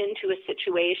students into a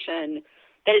situation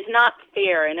that is not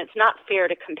fair, and it's not fair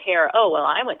to compare,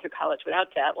 I went through college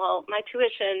without debt. Well, my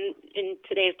tuition in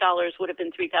today's dollars would have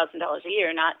been $3,000 a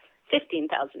year, not $15,000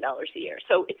 a year.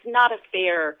 So it's not a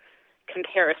fair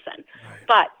comparison. Right.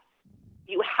 But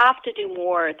you have to do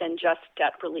more than just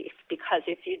debt relief, because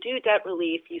if you do debt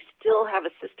relief, you still have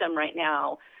a system right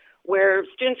now where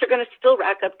students are going to still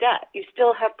rack up debt. You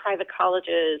still have private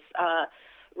colleges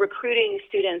recruiting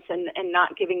students and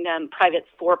not giving them private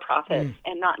for-profits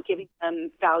and not giving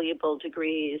them valuable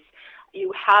degrees.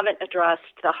 You haven't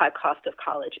addressed the high cost of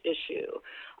college issue.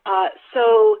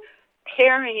 So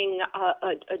pairing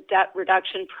a debt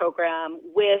reduction program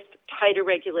with tighter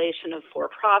regulation of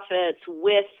for-profits,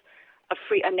 with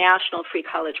a national free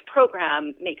college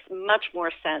program makes much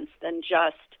more sense than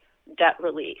just debt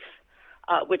relief.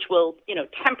 Which will,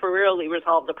 temporarily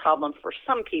resolve the problem for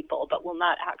some people, but will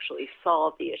not actually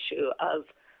solve the issue of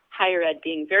higher ed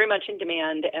being very much in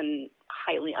demand and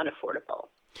highly unaffordable.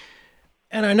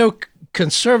 And I know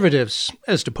conservatives,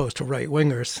 as opposed to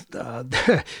right-wingers,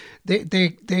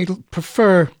 they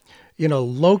prefer,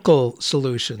 local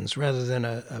solutions rather than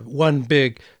a one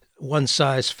big,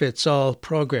 one-size-fits-all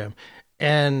program.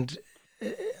 And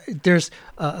there's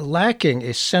lacking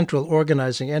a central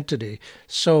organizing entity.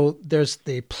 So there's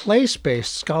the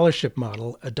place-based scholarship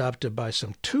model adopted by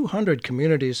some 200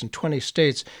 communities in 20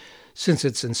 states since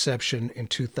its inception in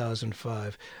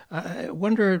 2005. I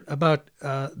wonder about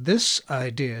this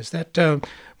idea. Is that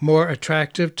more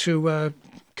attractive to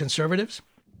conservatives?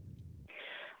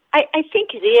 I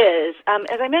think it is.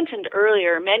 As I mentioned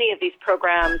earlier, many of these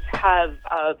programs have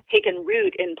taken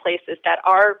root in places that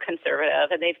are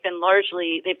conservative, and they've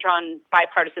drawn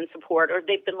bipartisan support, or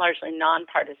they've been largely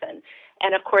nonpartisan.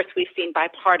 And of course, we've seen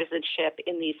bipartisanship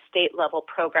in these state-level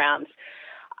programs.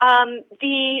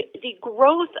 The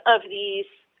growth of these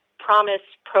Promise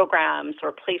programs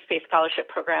or place-based scholarship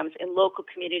programs in local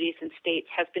communities and states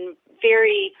has been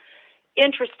very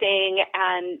interesting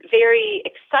and very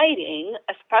exciting,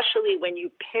 especially when you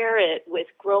pair it with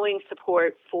growing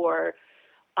support for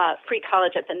free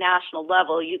college at the national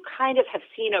level. You kind of have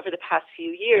seen over the past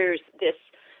few years this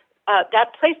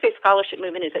that place-based scholarship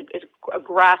movement is a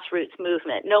grassroots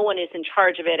movement. No one is in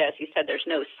charge of it. As you said, there's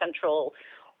no central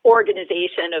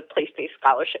organization of place-based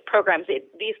scholarship programs.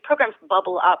 These programs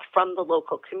bubble up from the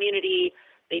local community.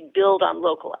 They build on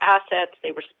local assets.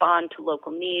 They respond to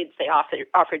local needs. They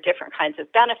offer different kinds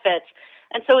of benefits.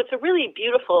 And so it's a really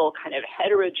beautiful kind of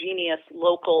heterogeneous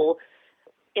local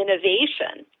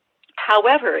innovation.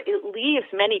 However, it leaves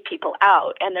many people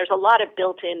out, and there's a lot of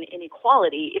built-in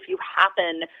inequality. If you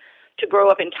happen to grow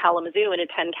up in Kalamazoo and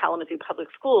attend Kalamazoo Public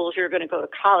Schools, you're going to go to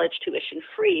college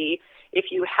tuition-free. If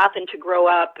you happen to grow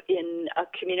up in a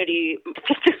community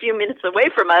just a few minutes away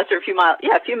from us, or a few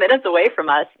minutes away from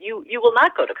us, you will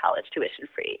not go to college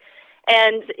tuition-free.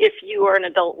 And if you are an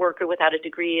adult worker without a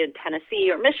degree in Tennessee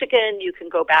or Michigan, you can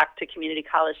go back to community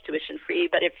college tuition-free.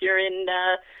 But if you're in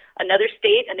another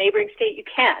state, a neighboring state, you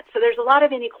can't. So there's a lot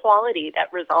of inequality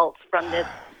that results from this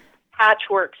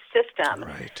patchwork system.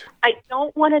 Right. I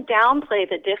don't want to downplay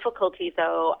the difficulty,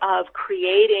 though, of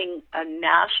creating a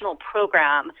national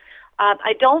program.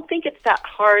 I don't think it's that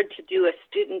hard to do a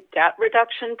student debt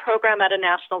reduction program at a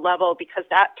national level because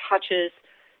that touches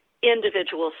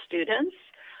individual students.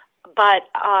 But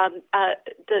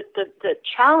the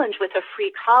challenge with a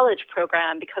free college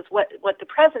program, because what the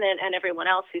president and everyone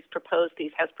else who's proposed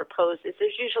these has proposed, is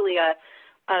there's usually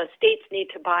states need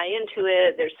to buy into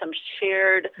it. There's some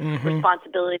shared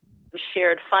responsibility,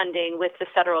 shared funding with the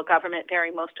federal government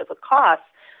bearing most of the costs.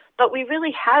 But we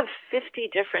really have 50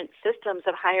 different systems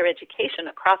of higher education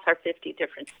across our 50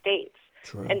 different states.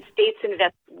 True. And states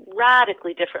invest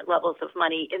radically different levels of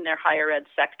money in their higher ed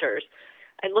sectors.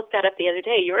 I looked that up the other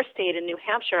day. Your state in New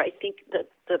Hampshire, I think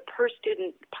the per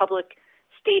student public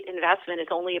state investment is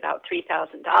only about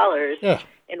 $3,000. Yeah.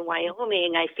 In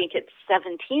Wyoming, I think it's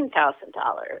 $17,000.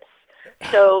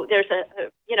 So there's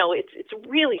it's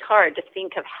really hard to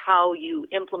think of how you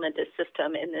implement this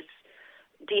system in this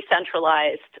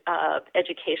decentralized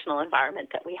educational environment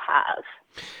that we have.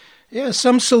 Yeah,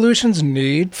 some solutions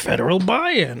need federal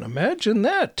buy-in. Imagine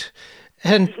that.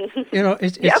 And,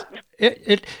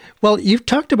 well, you've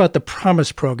talked about the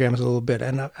Promise programs a little bit,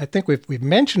 and I think we've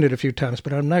mentioned it a few times,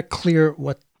 but I'm not clear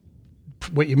what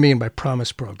you mean by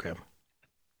Promise program.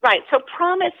 Right. So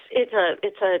promise is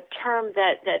it's a term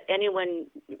that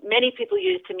many people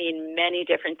use to mean many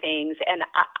different things, and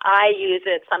I use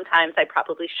it sometimes. I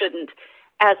probably shouldn't,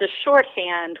 as a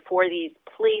shorthand for these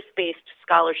place-based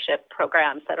scholarship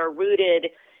programs that are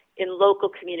rooted in local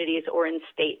communities or in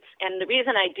states. And the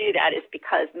reason I do that is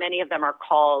because many of them are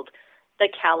called the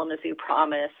Kalamazoo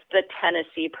Promise, the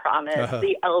Tennessee Promise,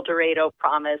 the El Dorado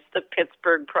Promise, the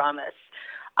Pittsburgh Promise.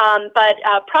 But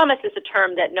promise is a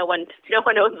term that no one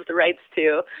owns the rights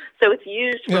to, so it's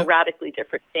used for radically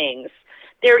different things.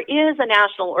 There is a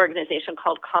national organization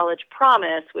called College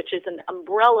Promise, which is an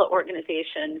umbrella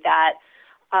organization that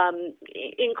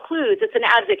it's an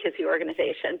advocacy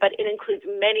organization, but it includes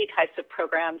many types of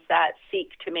programs that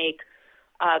seek to make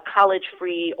college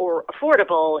free or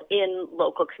affordable in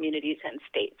local communities and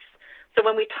states. So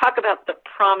when we talk about the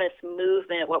Promise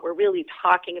movement, what we're really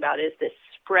talking about is this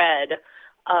spread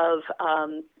of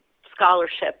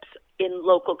scholarships in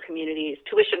local communities,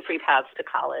 tuition-free paths to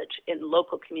college in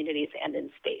local communities and in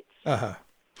states.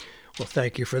 Well,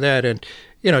 thank you for that. And,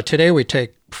 today we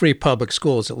take free public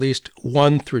schools, at least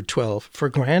 1 through 12, for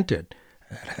granted.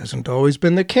 That hasn't always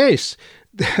been the case.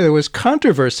 There was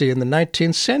controversy in the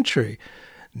 19th century.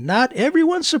 Not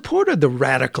everyone supported the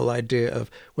radical idea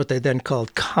of what they then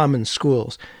called common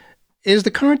schools. Is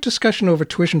the current discussion over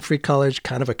tuition-free college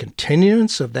kind of a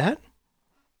continuance of that?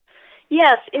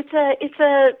 Yes, it's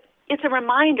a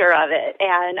reminder of it,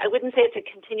 and I wouldn't say it's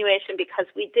a continuation because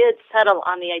we did settle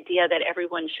on the idea that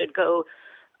everyone should go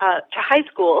to high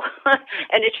school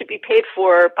and it should be paid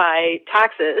for by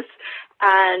taxes,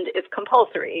 and it's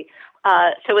compulsory.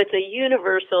 So it's a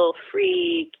universal,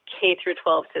 free K through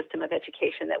 12 system of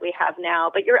education that we have now.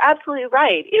 But you're absolutely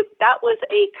right. That was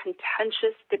a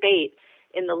contentious debate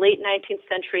in the late 19th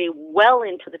century, well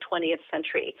into the 20th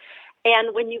century.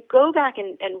 And when you go back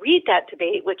and read that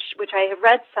debate, which I have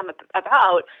read some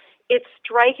about, it's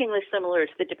strikingly similar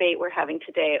to the debate we're having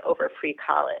today over free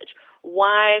college.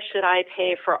 Why should I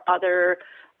pay for other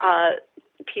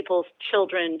people's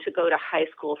children to go to high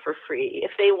school for free?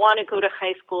 If they want to go to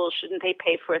high school, shouldn't they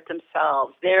pay for it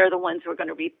themselves? They're the ones who are going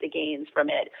to reap the gains from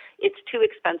it. It's too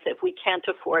expensive. We can't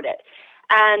afford it.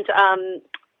 And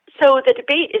so the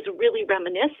debate is really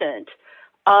reminiscent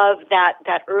of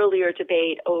that earlier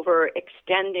debate over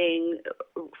extending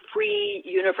free,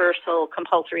 universal,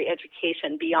 compulsory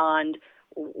education beyond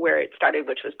where it started,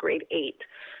 which was grade 8.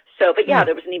 So, but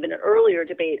there was an earlier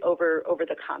debate over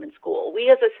the common school.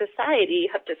 We as a society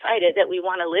have decided that we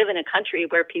want to live in a country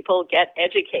where people get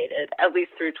educated, at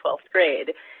least through 12th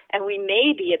grade. And we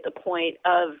may be at the point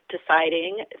of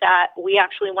deciding that we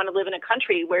actually want to live in a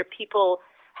country where people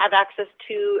have access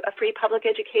to a free public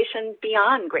education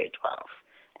beyond grade 12.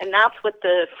 And that's what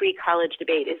the free college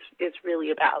debate is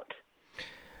really about.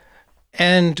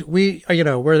 And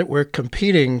we're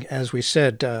competing, as we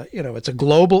said, it's a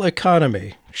global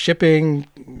economy. Shipping,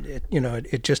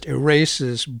 it just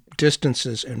erases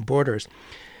distances and borders.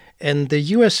 And the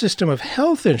U.S. system of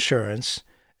health insurance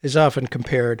is often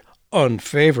compared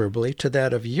unfavorably to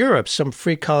that of Europe. Some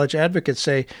free college advocates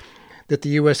say that the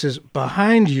U.S. is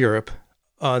behind Europe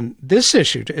on this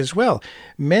issue as well.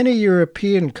 Many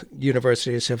European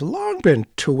universities have long been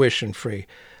tuition-free,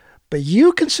 but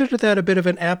you consider that a bit of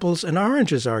an apples and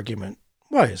oranges argument.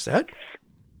 Why is that?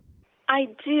 I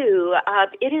do.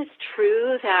 It is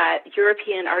true that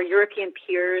our European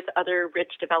peers, other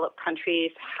rich developed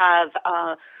countries, have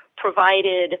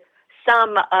provided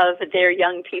some of their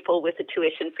young people with a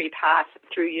tuition-free path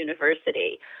through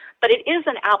university. But it is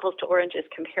an apples to oranges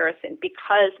comparison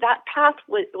because that path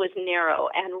was narrow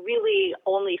and really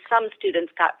only some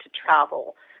students got to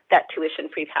travel that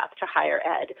tuition-free path to higher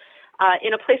ed.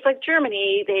 In a place like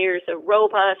Germany, there's a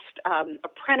robust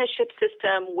apprenticeship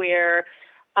system where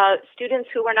students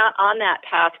who are not on that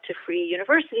path to free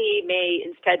university may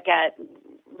instead get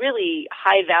really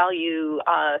high-value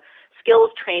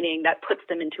skills training that puts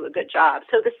them into a good job.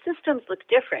 So the systems look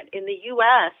different. In the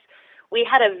U.S., we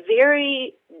had a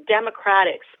very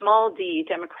democratic, small d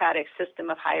democratic system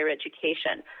of higher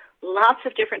education. Lots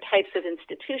of different types of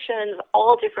institutions,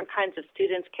 all different kinds of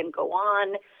students can go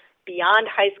on beyond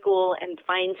high school and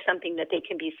find something that they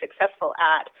can be successful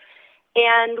at.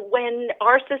 And when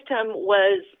our system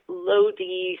was low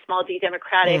d, small d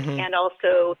democratic, and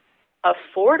also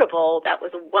affordable, that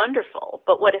was wonderful.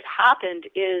 But what has happened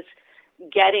is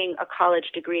getting a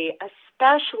college degree,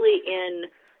 especially in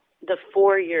the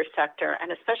four-year sector,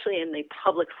 and especially in the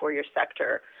public four-year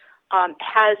sector,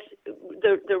 has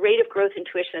the rate of growth in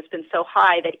tuition has been so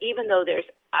high that even though there's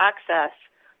access,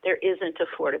 there isn't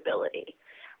affordability.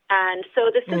 And so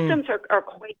the systems are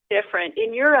quite different.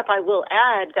 In Europe, I will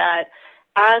add that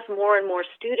as more and more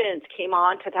students came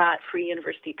onto that free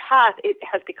university path, it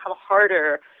has become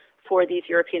harder for these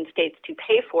European states to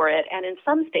pay for it. And in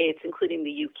some states, including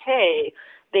the UK,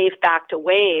 they've backed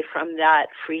away from that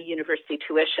free university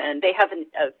tuition. They have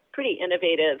a pretty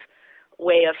innovative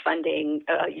way of funding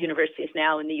universities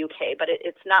now in the UK, but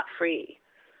it's not free.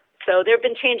 So there have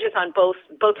been changes on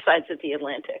both sides of the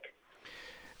Atlantic.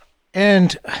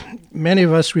 And many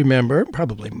of us remember,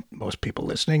 probably most people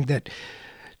listening, that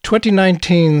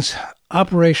 2019's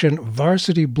Operation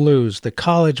Varsity Blues, the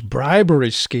college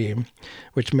bribery scheme,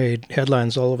 which made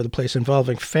headlines all over the place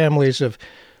involving families of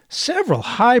several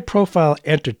high-profile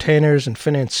entertainers and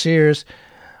financiers,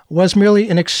 was merely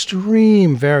an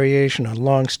extreme variation on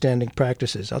long-standing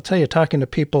practices. I'll tell you, talking to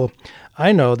people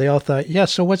I know, they all thought, yeah,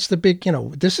 so what's the big,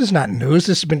 this is not news.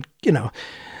 This has been,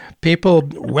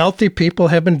 wealthy people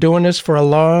have been doing this for a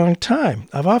long time.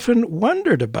 I've often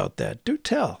wondered about that. Do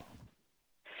tell.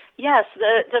 Yes,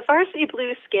 the Varsity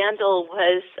Blues scandal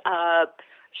was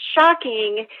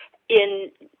shocking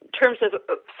in terms of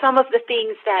some of the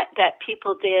things that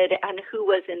people did and who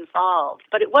was involved,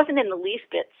 but it wasn't in the least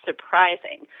bit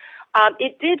surprising.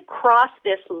 It did cross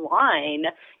this line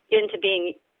into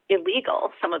being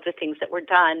illegal, some of the things that were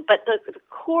done, but the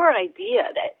core idea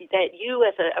that you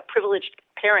as a privileged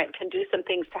parent can do some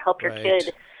things to help your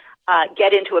kid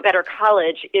get into a better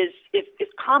college is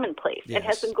commonplace. Yes. It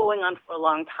has been going on for a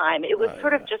long time. It was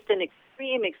sort of just an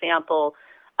extreme example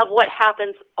of what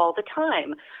happens all the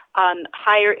time.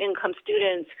 Higher income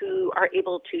students who are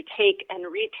able to take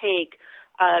and retake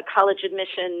college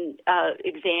admission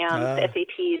exams,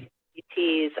 SATs,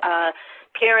 SATs,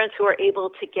 parents who are able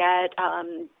to get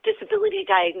disability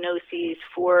diagnoses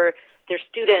for their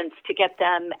students to get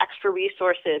them extra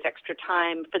resources, extra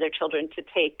time for their children to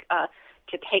take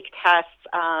tests,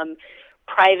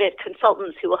 private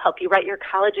consultants who will help you write your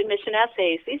college admission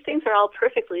essays. These things are all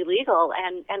perfectly legal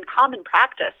and common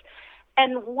practice.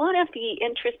 And one of the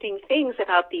interesting things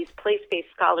about these place-based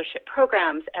scholarship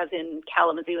programs, as in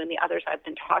Kalamazoo and the others I've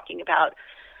been talking about,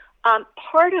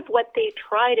 part of what they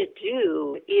try to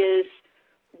do is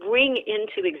bring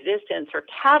into existence or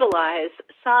catalyze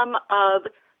some of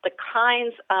the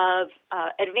kinds of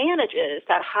advantages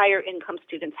that higher income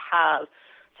students have.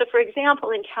 So, for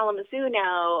example, in Kalamazoo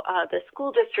now, the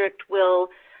school district will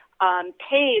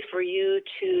pay for you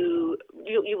to,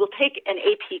 you will take an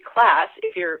AP class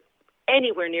if you're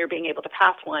anywhere near being able to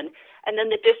pass one, and then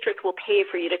the district will pay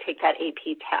for you to take that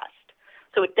AP test.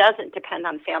 So it doesn't depend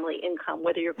on family income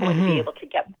whether you're going to be able to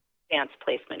get advanced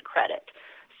placement credit.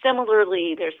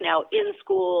 Similarly, there's now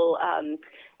in-school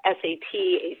SAT,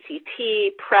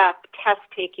 ACT, prep,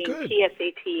 test-taking,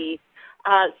 PSAT.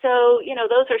 So,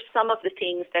 those are some of the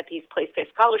things that these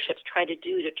place-based scholarships try to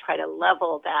do to try to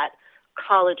level that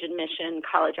college admission,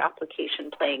 college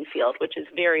application playing field, which is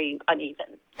very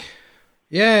uneven.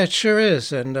 Yeah, it sure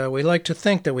is. And we like to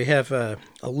think that we have a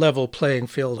level playing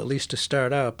field, at least to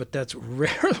start out, but that's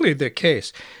rarely the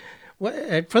case.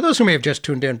 For those who may have just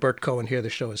tuned in, Bert Cohen here. The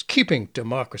show is Keeping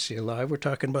Democracy Alive. We're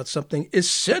talking about something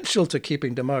essential to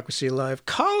keeping democracy alive: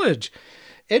 college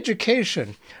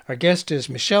education. Our guest is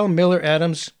Michelle Miller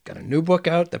Adams. Got a new book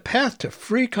out, The Path to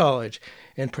Free College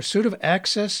in Pursuit of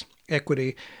Access,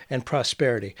 Equity, and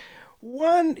Prosperity.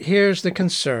 One, here's the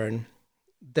concern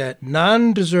that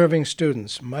non-deserving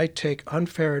students might take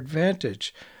unfair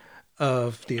advantage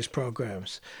of these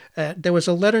programs. There was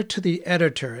a letter to the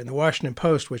editor in the Washington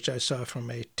Post, which I saw from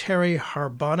a Terry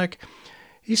Harbonic.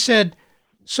 He said,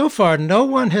 "So far, no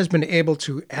one has been able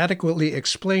to adequately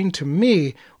explain to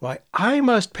me why I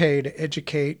must pay to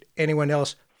educate anyone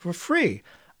else for free.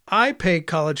 I paid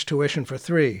college tuition for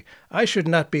free. I should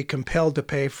not be compelled to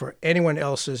pay for anyone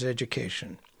else's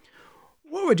education."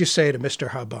 What would you say to Mr.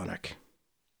 Harbonic?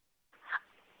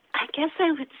 I guess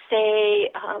I would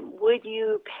say, would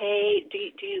you pay, do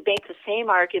you make the same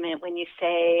argument when you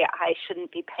say I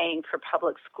shouldn't be paying for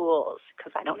public schools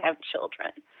because I don't have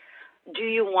children? Do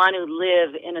you want to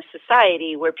live in a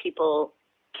society where people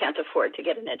can't afford to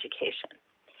get an education?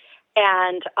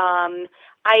 And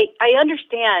I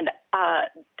understand.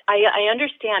 I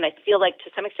understand. I feel like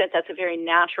to some extent that's a very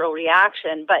natural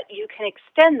reaction, but you can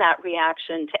extend that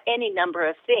reaction to any number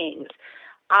of things.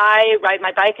 I ride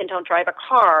my bike and don't drive a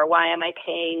car. Why am I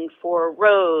paying for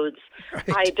roads? Right.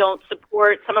 I don't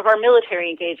support some of our military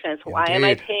engagements. Indeed. Why am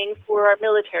I paying for our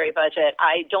military budget?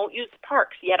 I don't use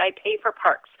parks, yet I pay for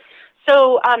parks.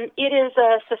 So it is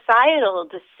a societal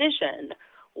decision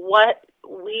what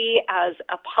we as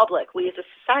a public, we as a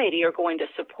society are going to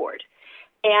support.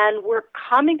 And we're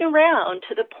coming around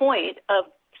to the point of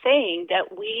saying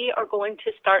that we are going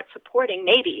to start supporting,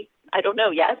 maybe, I don't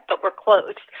know yet, but we're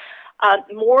close,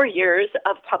 more years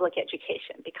of public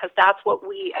education, because that's what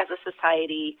we as a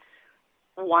society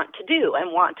want to do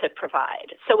and want to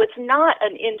provide. So it's not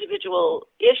an individual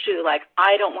issue like,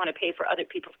 I don't want to pay for other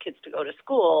people's kids to go to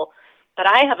school, but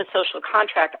I have a social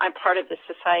contract. I'm part of this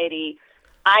society.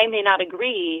 I may not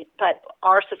agree, but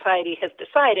our society has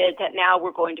decided that now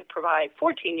we're going to provide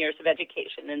 14 years of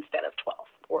education instead of 12,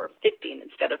 or 15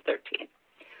 instead of 13.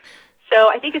 So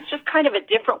I think it's just kind of a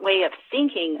different way of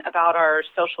thinking about our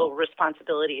social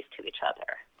responsibilities to each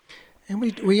other. And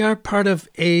we are part of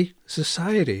a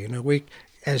society. We,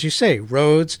 as you say,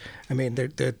 roads. I mean,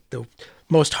 the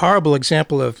most horrible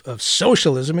example of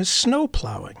socialism is snow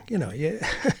plowing. Yeah.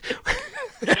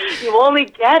 You only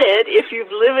get it if you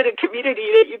live in a community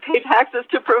that you pay taxes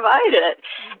to provide it.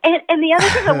 And the other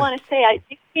thing I want to say, I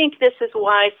think this is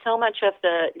why so much of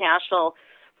the national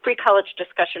free college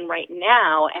discussion right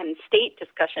now and state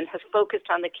discussion has focused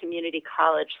on the community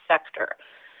college sector.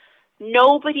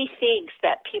 Nobody thinks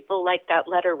that people like that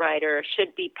letter writer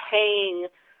should be paying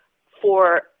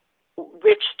for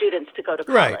rich students to go to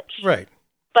college. Right.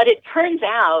 But it turns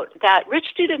out that rich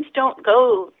students don't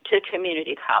go to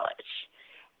community college.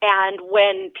 And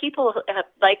when people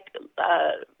like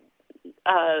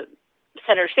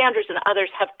Senator Sanders and others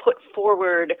have put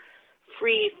forward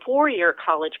free 4-year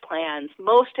college plans,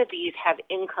 most of these have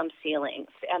income ceilings.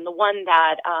 And the one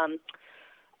that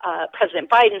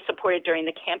President Biden supported during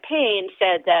the campaign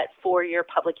said that 4-year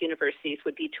public universities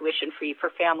would be tuition-free for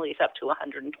families up to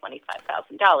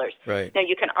 $125,000. Right. Now,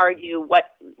 you can argue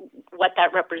what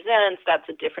that represents. That's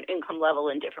a different income level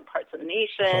in different parts of the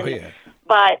nation. Oh, yeah.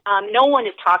 But no one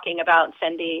is talking about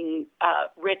sending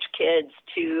rich kids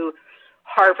to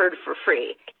Harvard for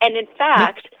free. And in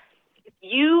fact,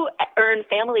 you earn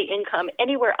family income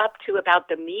anywhere up to about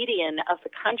the median of the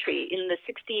country in the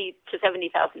 $60,000 to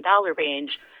 $70,000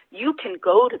 range. You can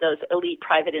go to those elite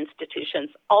private institutions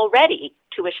already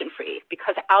tuition-free,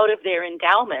 because out of their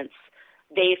endowments,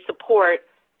 they support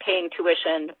paying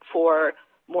tuition for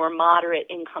more moderate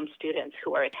income students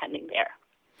who are attending there.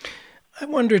 I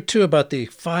wonder, too, about the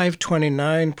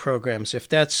 529 programs, if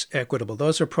that's equitable.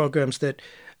 Those are programs that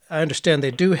I understand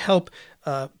they do help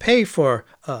pay for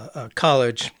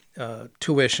college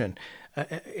tuition.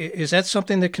 Is that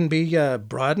something that can be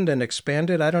broadened and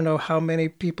expanded? I don't know how many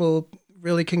people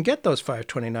really can get those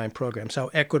 529 programs, how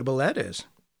equitable that is.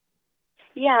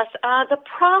 Yes, the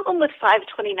problem with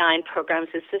 529 programs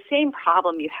is the same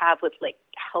problem you have with like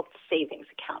health savings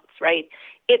accounts, right?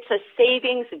 It's a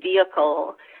savings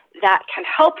vehicle that can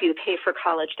help you pay for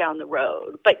college down the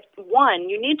road. But one,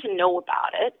 you need to know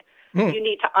about it. You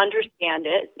need to understand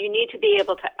it. You need to be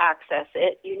able to access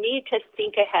it. You need to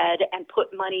think ahead and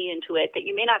put money into it that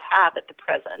you may not have at the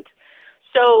present.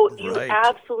 So you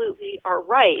absolutely are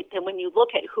right that when you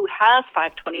look at who has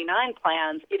 529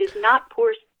 plans, it is not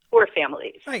poor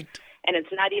families. Right. And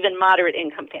it's not even moderate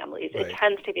income families. Right. It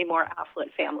tends to be more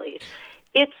affluent families.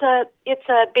 It's a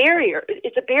barrier.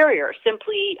 It's a barrier.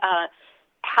 Simply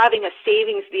having a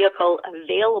savings vehicle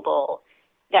available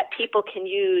that people can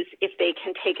use if they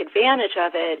can take advantage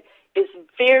of it is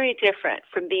very different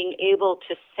from being able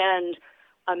to send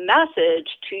a message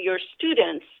to your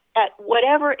students at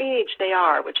whatever age they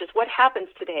are, which is what happens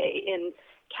today in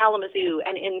Kalamazoo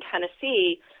and in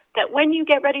Tennessee, that when you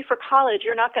get ready for college,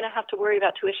 you're not going to have to worry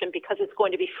about tuition because it's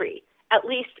going to be free, at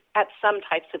least at some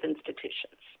types of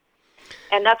institutions.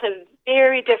 And that's a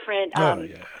very different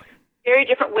very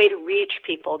different way to reach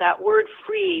people. That word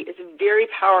free is very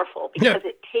powerful because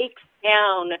it takes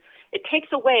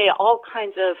away all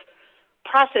kinds of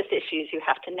process issues you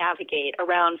have to navigate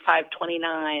around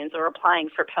 529s or applying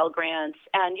for Pell Grants,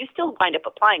 and you still wind up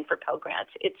applying for Pell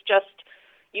Grants. It's just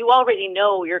you already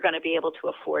know you're going to be able to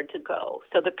afford to go.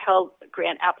 So the Pell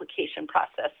Grant application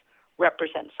process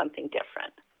represents something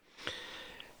different.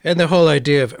 And the whole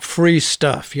idea of free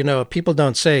stuff, people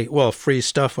don't say, well, free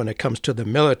stuff when it comes to the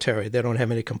military. They don't have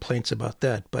any complaints about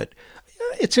that. But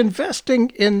it's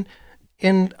investing in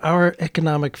our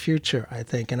economic future, I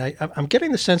think. And I'm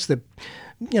getting the sense that,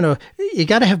 you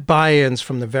got to have buy-ins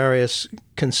from the various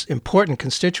important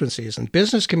constituencies and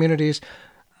business communities.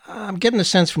 I'm getting the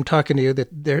sense from talking to you that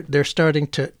they're starting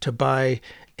to buy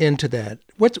into that.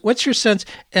 What's your sense?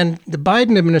 And the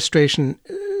Biden administration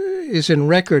is in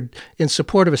record in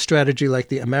support of a strategy like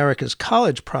the America's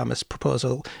College Promise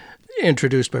proposal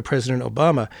introduced by President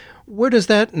Obama. Where does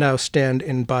that now stand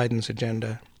in Biden's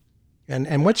agenda?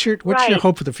 And what's your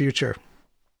hope for the future?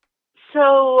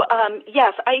 So,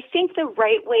 yes, I think the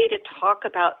right way to talk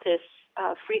about this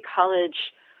free college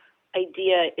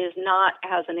idea is not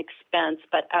as an expense,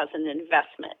 but as an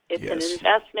investment. It's an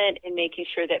investment in making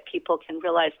sure that people can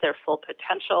realize their full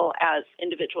potential as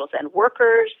individuals and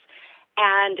workers,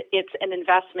 and it's an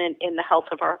investment in the health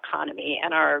of our economy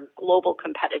and our global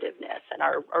competitiveness and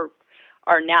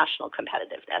our national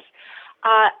competitiveness.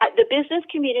 The business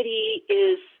community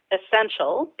is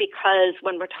essential because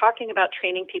when we're talking about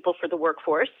training people for the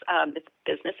workforce, it's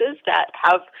businesses that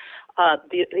have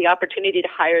the opportunity to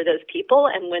hire those people.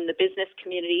 And when the business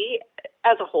community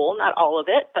as a whole, not all of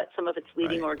it, but some of its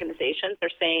leading organizations are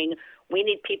saying, we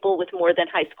need people with more than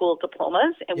high school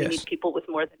diplomas and we need people with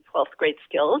more than 12th grade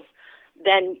skills,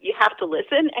 then you have to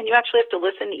listen. And you actually have to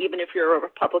listen even if you're a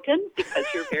Republican because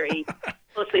you're very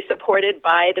closely supported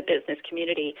by the business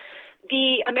community.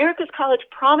 The America's College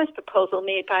Promise proposal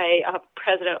made by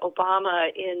President Obama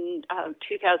in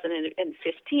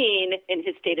 2015 in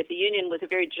his State of the Union was a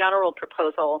very general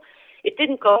proposal. It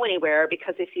didn't go anywhere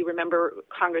because, if you remember,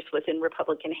 Congress was in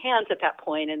Republican hands at that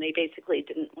point, and they basically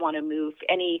didn't want to move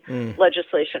any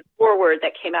legislation forward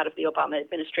that came out of the Obama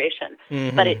administration.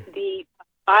 But the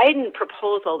Biden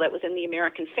proposal that was in the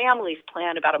American Families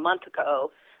Plan about a month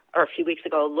ago or a few weeks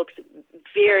ago looks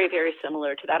very, very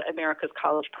similar to that America's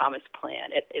College Promise Plan.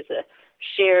 It is a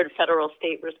shared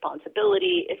federal-state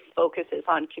responsibility. It focuses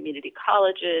on community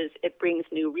colleges. It brings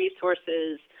new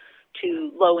resources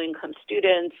to low-income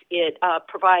students. It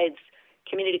provides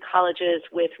community colleges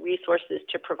with resources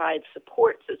to provide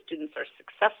support so students are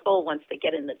successful once they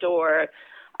get in the door.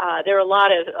 There are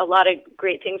a lot of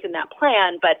great things in that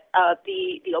plan, but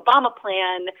the Obama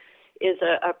plan is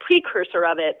a precursor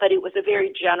of it, but it was a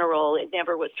very general. It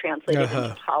never was translated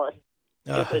into policy.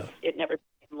 It never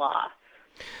became law.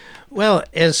 Well,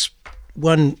 as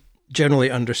one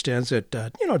generally understands it,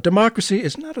 democracy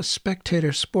is not a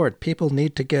spectator sport. People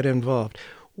need to get involved.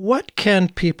 What can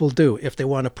people do if they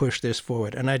want to push this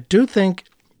forward? And I do think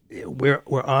we're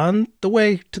on the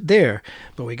way to there,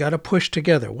 but we got to push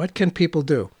together. What can people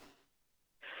do?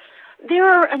 There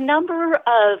are a number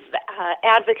of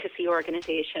advocacy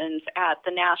organizations at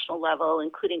the national level,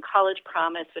 including College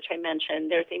Promise, which I mentioned.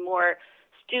 There's a more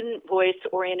student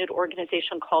voice-oriented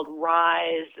organization called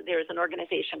RISE. There's an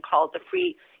organization called the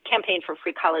Campaign for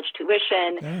Free College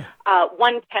Tuition.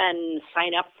 One can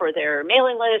sign up for their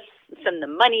mailing list, send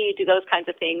them money, do those kinds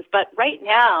of things. But right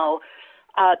now,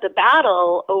 the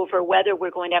battle over whether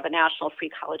we're going to have a national free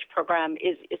college program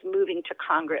is moving to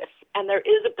Congress. And there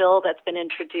is a bill that's been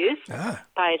introduced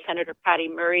by Senator Patty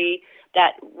Murray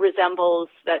that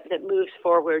moves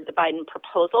forward the Biden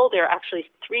proposal. There are actually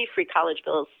 3 free college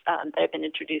bills that have been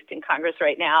introduced in Congress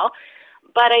right now.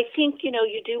 But I think, you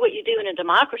do what you do in a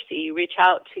democracy. You reach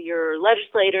out to your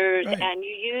legislators and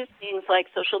you use things like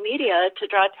social media to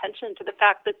draw attention to the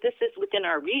fact that this is within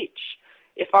our reach.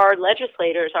 If our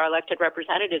legislators, our elected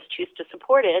representatives, choose to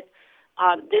support it,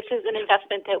 this is an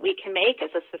investment that we can make as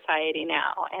a society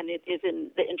now, and it is in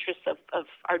the interest of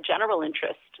our general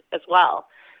interest as well.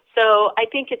 So I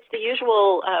think it's the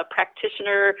usual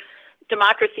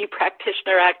democracy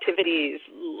practitioner activities,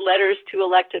 letters to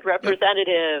elected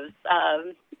representatives,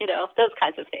 those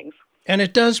kinds of things. And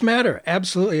it does matter.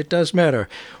 Absolutely, it does matter.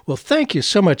 Well, thank you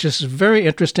so much. This is very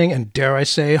interesting and, dare I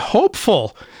say,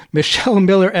 hopeful. Michelle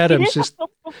Miller Adams. It is a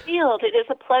hopeful field. It is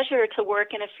a pleasure to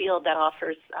work in a field that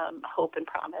offers hope and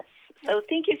promise. So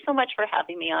thank you so much for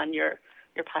having me on your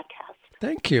podcast.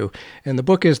 Thank you. And the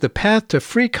book is The Path to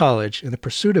Free College in the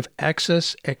Pursuit of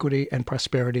Access, Equity, and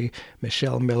Prosperity,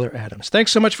 Michelle Miller Adams.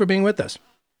 Thanks so much for being with us.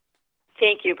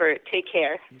 Thank you, Bert. Take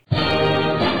care.